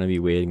said, we're going to be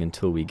waiting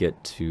until we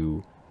get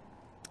to...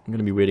 I'm going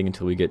to be waiting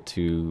until we get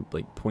to,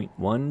 like,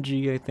 0.1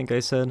 G, I think I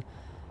said.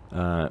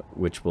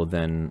 Which will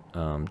then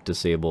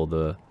disable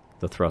the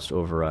thrust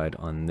override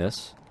on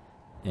this.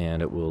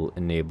 And it will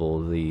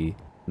enable the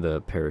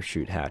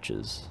parachute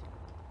hatches.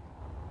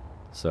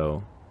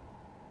 So...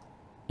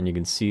 And you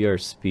can see our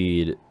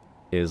speed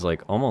is,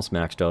 like, almost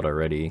maxed out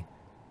already.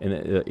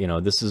 And, you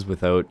know, this is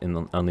without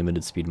an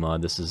unlimited speed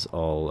mod. This is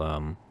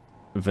all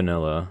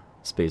vanilla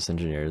Space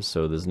Engineers.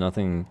 So there's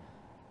nothing,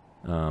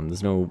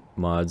 there's no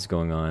mods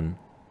going on.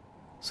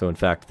 So in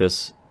fact,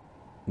 this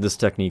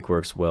technique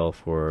works well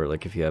for,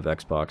 like, if you have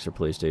Xbox or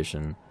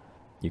PlayStation,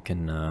 you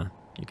can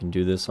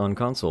do this on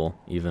console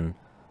even.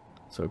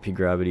 So P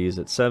gravity is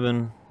at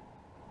 7,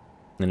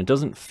 and it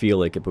doesn't feel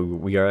like it, but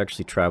we are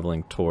actually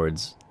traveling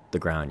towards the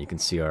ground. You can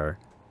see our...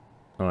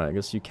 Oh, I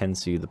guess you can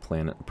see the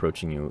planet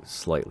approaching you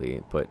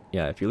slightly, but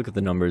yeah, if you look at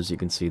the numbers, you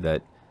can see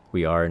that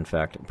we are in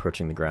fact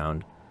approaching the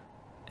ground.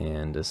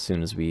 And as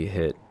soon as we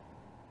hit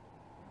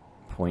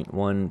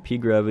 0.1 P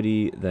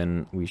gravity,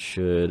 then we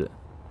should...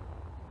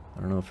 I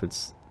don't know if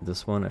it's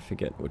this one, I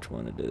forget which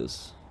one it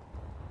is.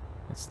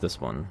 It's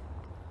this one.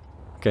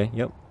 Okay,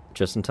 yep,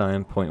 just in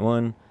time,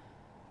 0.1.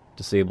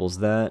 Disables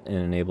that and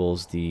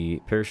enables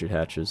the parachute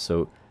hatches.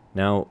 So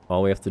now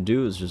all we have to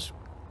do is just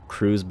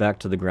cruise back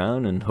to the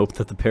ground and hope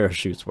that the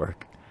parachutes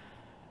work.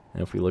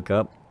 And if we look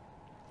up,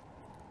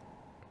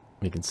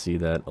 we can see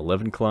that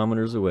 11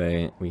 kilometers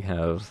away we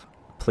have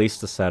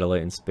placed a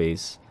satellite in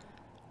space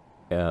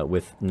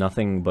with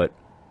nothing but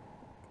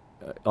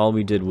all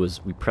we did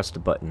was we pressed a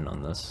button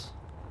on this.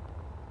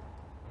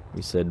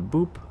 We said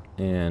boop,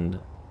 and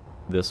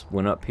this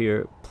went up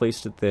here,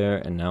 placed it there,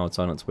 and now it's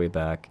on its way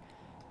back.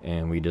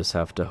 And we just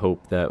have to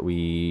hope that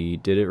we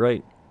did it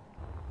right.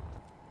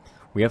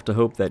 We have to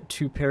hope that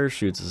 2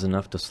 parachutes is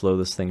enough to slow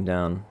this thing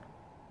down.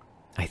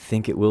 I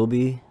think it will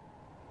be.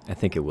 I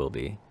think it will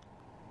be.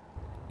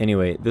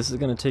 Anyway, this is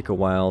going to take a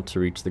while to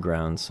reach the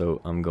ground,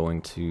 so I'm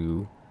going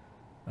to...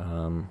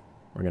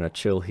 we're going to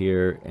chill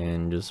here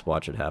and just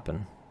watch it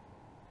happen.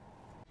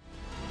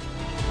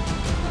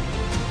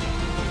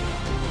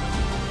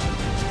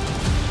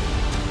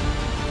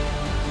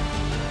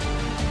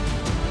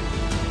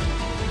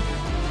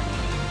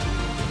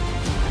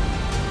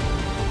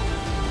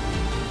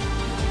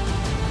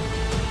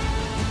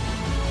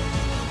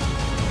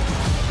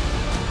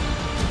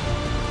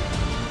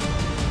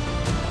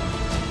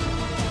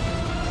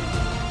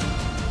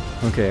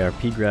 Okay, our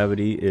P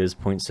gravity is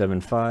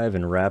 0.75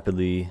 and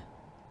rapidly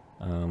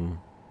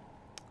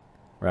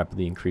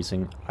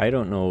increasing. I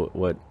don't know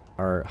what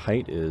our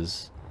height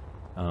is,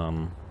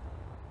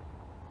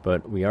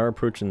 but we are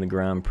approaching the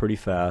ground pretty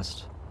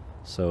fast,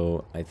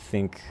 so I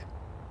think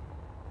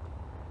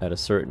at a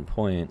certain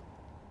point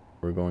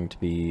we're going to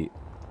be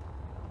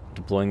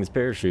deploying these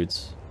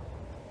parachutes,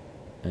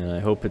 and I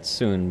hope it's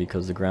soon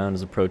because the ground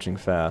is approaching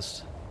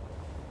fast.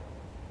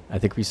 I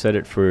think we set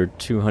it for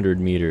 200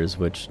 meters,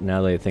 which,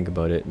 now that I think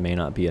about it, may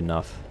not be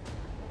enough.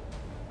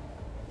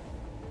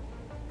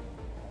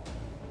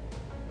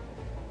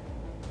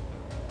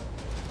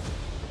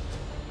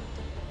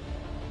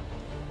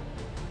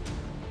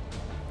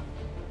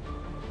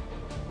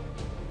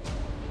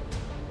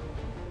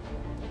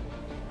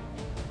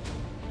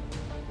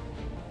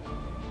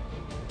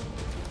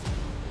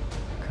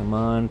 Come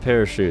on,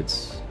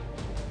 parachutes.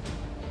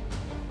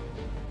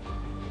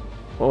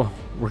 Oh,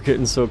 we're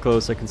getting so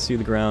close. I can see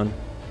the ground.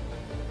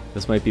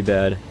 This might be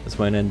bad. This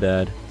might end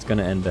bad. It's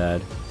gonna end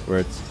bad. Or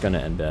it's gonna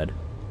end bad.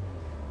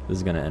 This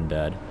is gonna end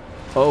bad.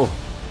 Oh!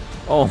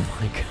 Oh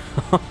my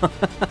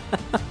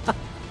god.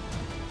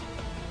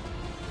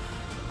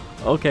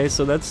 Okay,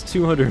 so that's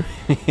 200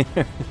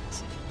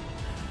 meters.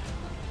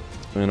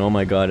 And oh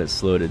my god, it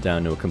slowed it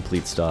down to a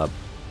complete stop.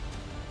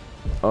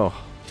 Oh.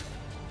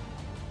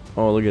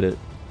 Oh, look at it.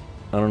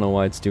 I don't know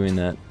why it's doing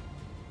that.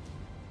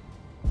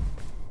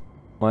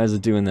 Why is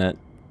it doing that?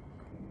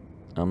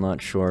 I'm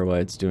not sure why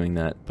it's doing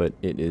that, but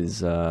it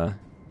is, what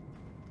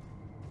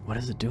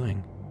is it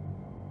doing?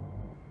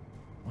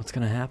 What's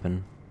gonna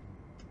happen?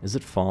 Is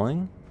it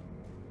falling?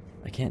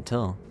 I can't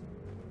tell.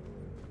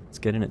 Let's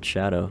get in its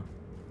shadow.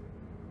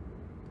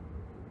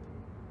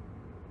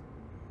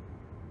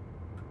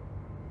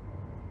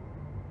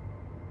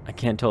 I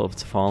can't tell if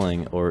it's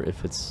falling or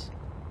if it's...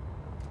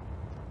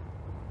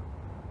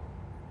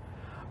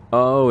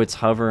 Oh, it's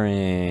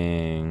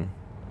hovering.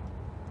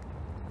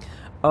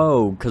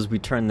 Oh, because we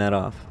turned that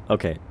off.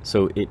 Okay,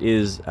 so it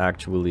is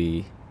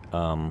actually,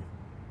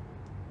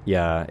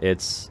 yeah,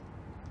 it's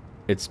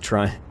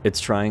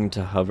trying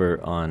to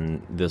hover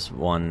on this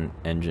one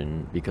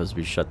engine because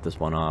we shut this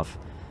one off,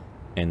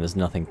 and there's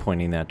nothing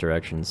pointing that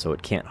direction, so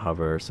it can't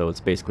hover. So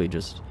it's basically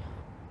just,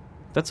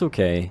 that's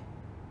okay.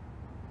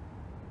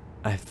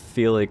 I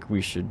feel like we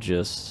should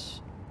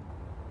just,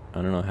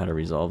 I don't know how to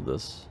resolve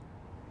this.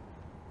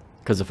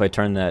 Because if I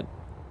turn that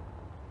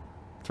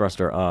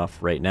thruster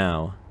off right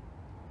now,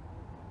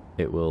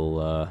 it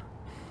will,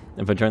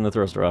 if I turn the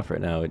thruster off right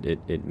now,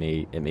 it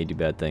may do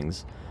bad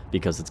things,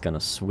 because it's gonna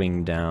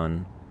swing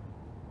down.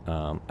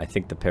 I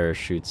think the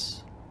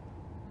parachutes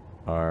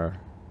are,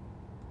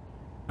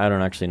 I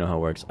don't actually know how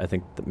it works. I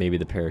think that maybe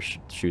the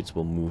parachutes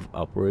will move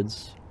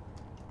upwards.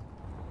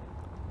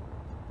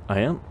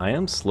 I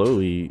am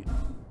slowly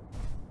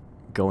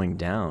going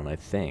down, I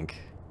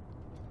think.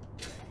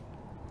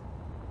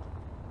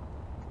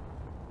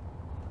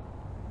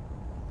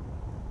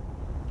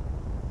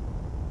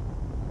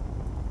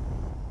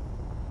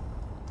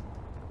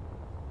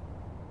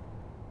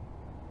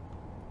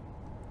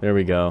 There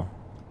we go.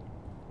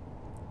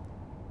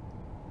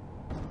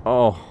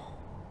 Oh.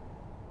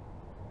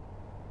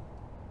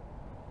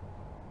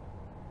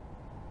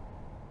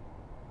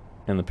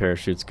 And the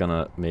parachute's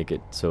gonna make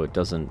it so it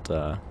doesn't,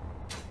 here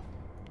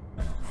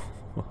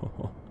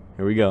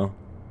we go.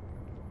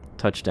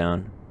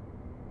 Touchdown.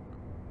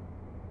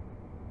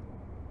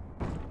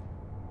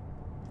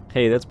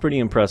 Hey, that's pretty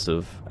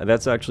impressive.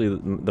 That's actually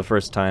the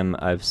first time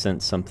I've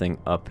sent something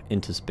up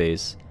into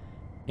space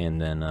and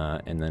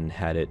then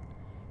had it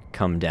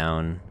come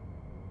down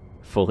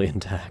fully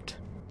intact.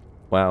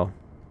 Wow.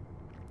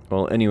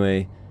 Well,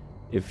 anyway,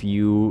 if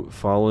you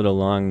followed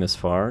along this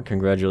far,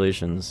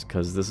 congratulations,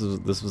 because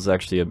this was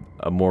actually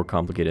a more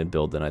complicated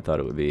build than I thought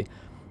it would be.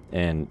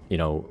 And, you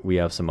know, we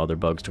have some other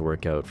bugs to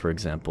work out. For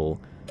example,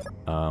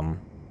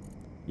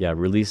 yeah,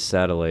 release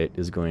satellite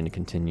is going to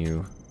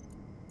continue.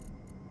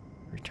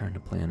 Return to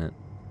planet.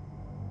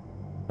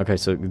 Okay,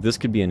 so this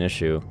could be an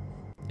issue.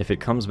 If it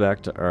comes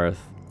back to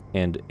Earth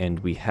and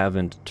we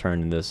haven't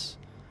turned this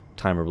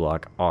timer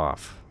block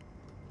off,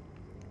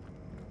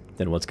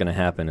 then what's going to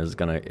happen is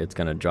it's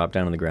going to drop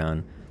down on the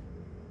ground,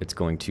 it's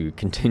going to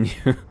continue.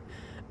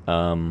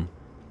 I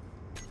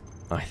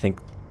think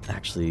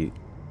actually,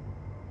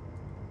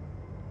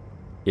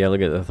 yeah,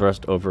 look at the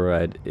thrust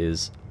override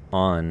is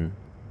on.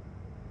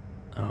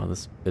 Oh,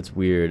 it's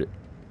weird.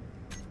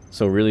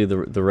 So really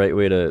the right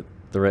way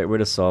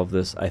to solve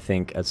this, I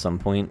think, at some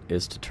point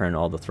is to turn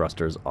all the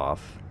thrusters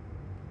off.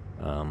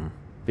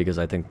 Because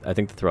I think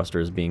the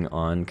thrusters being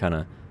on kind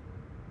of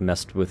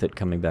messed with it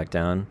coming back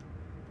down.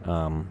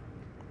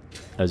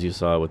 As you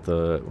saw with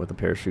the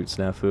parachute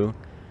snafu.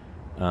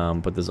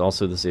 But there's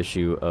also this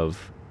issue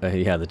of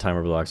yeah, the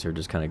timer blocks are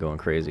just kind of going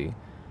crazy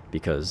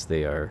because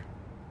they're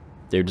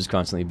just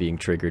constantly being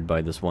triggered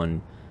by this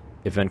one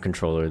event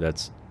controller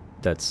that's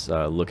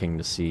looking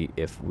to see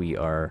if we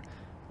are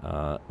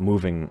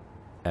moving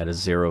at a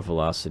 0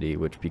 velocity,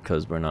 which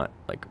because we're not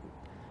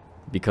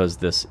because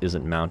this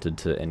isn't mounted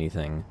to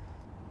anything,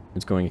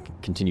 it's going to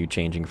continue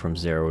changing from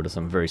 0 to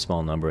some very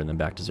small number and then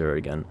back to 0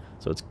 again.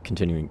 So it's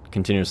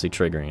continuously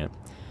triggering it.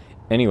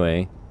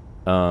 Anyway,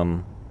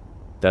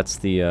 that's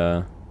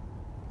the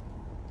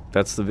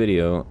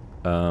video.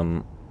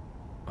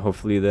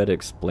 Hopefully that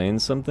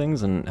explains some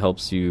things and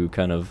helps you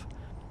kind of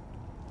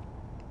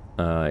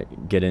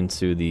get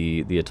into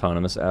the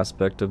autonomous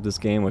aspect of this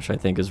game, which I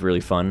think is really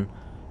fun,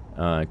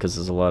 because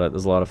there's a lot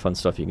of fun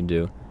stuff you can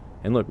do.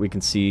 And look, we can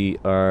see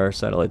our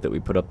satellite that we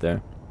put up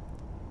there,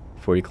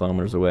 40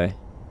 kilometers away.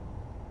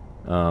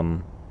 Yeah,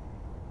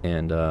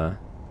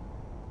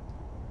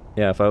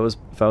 if I was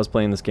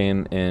playing this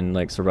game in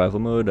like survival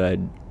mode,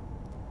 I'd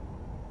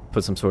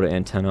put some sort of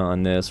antenna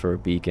on this or a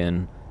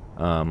beacon,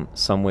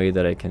 some way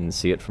that I can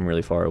see it from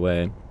really far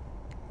away.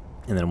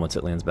 And then once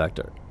it lands back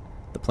to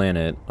the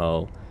planet,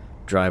 I'll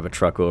drive a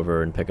truck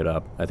over and pick it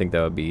up. I think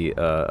that would be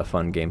a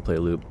fun gameplay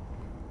loop.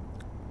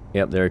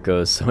 Yep, there it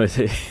goes. So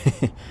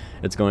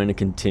it's going to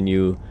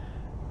continue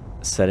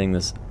setting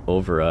this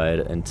override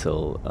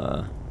until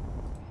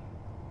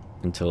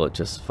it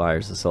just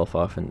fires itself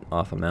off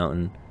a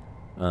mountain.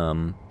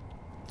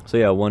 So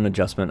yeah, one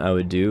adjustment I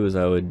would do is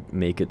I would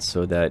make it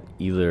so that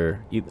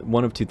either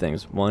one of two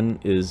things. One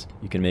is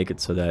you can make it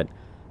so that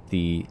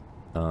the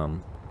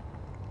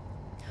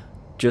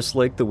just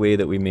like the way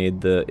that we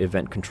made the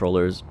event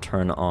controllers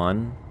turn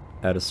on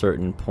at a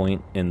certain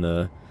point in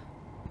the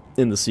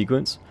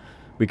sequence,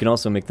 we can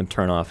also make them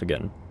turn off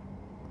again.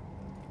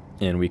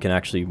 And we can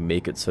actually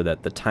make it so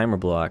that the timer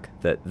block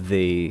that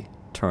they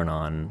turn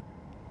on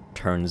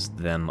turns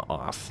them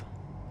off.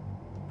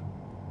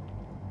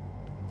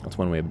 That's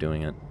one way of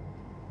doing it.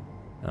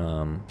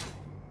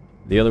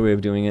 The other way of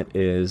doing it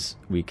is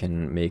we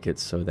can make it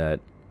so that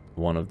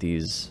one of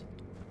these,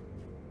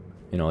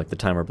 you know, like the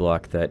timer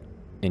block that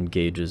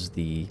engages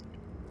the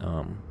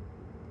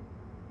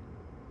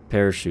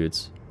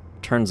parachutes,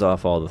 turns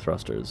off all the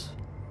thrusters.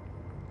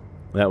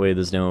 That way,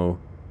 there's no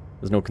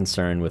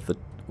concern with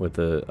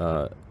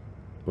the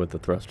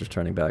thrusters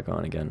turning back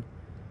on again.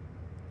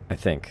 I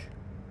think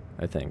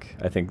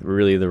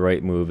really the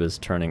right move is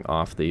turning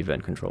off the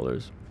event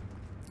controllers.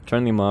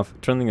 Turning them off,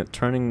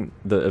 turning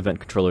the event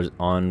controllers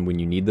on when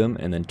you need them,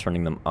 and then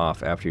turning them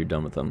off after you're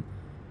done with them.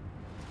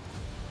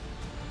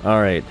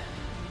 Alright,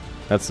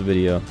 that's the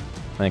video.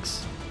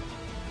 Thanks.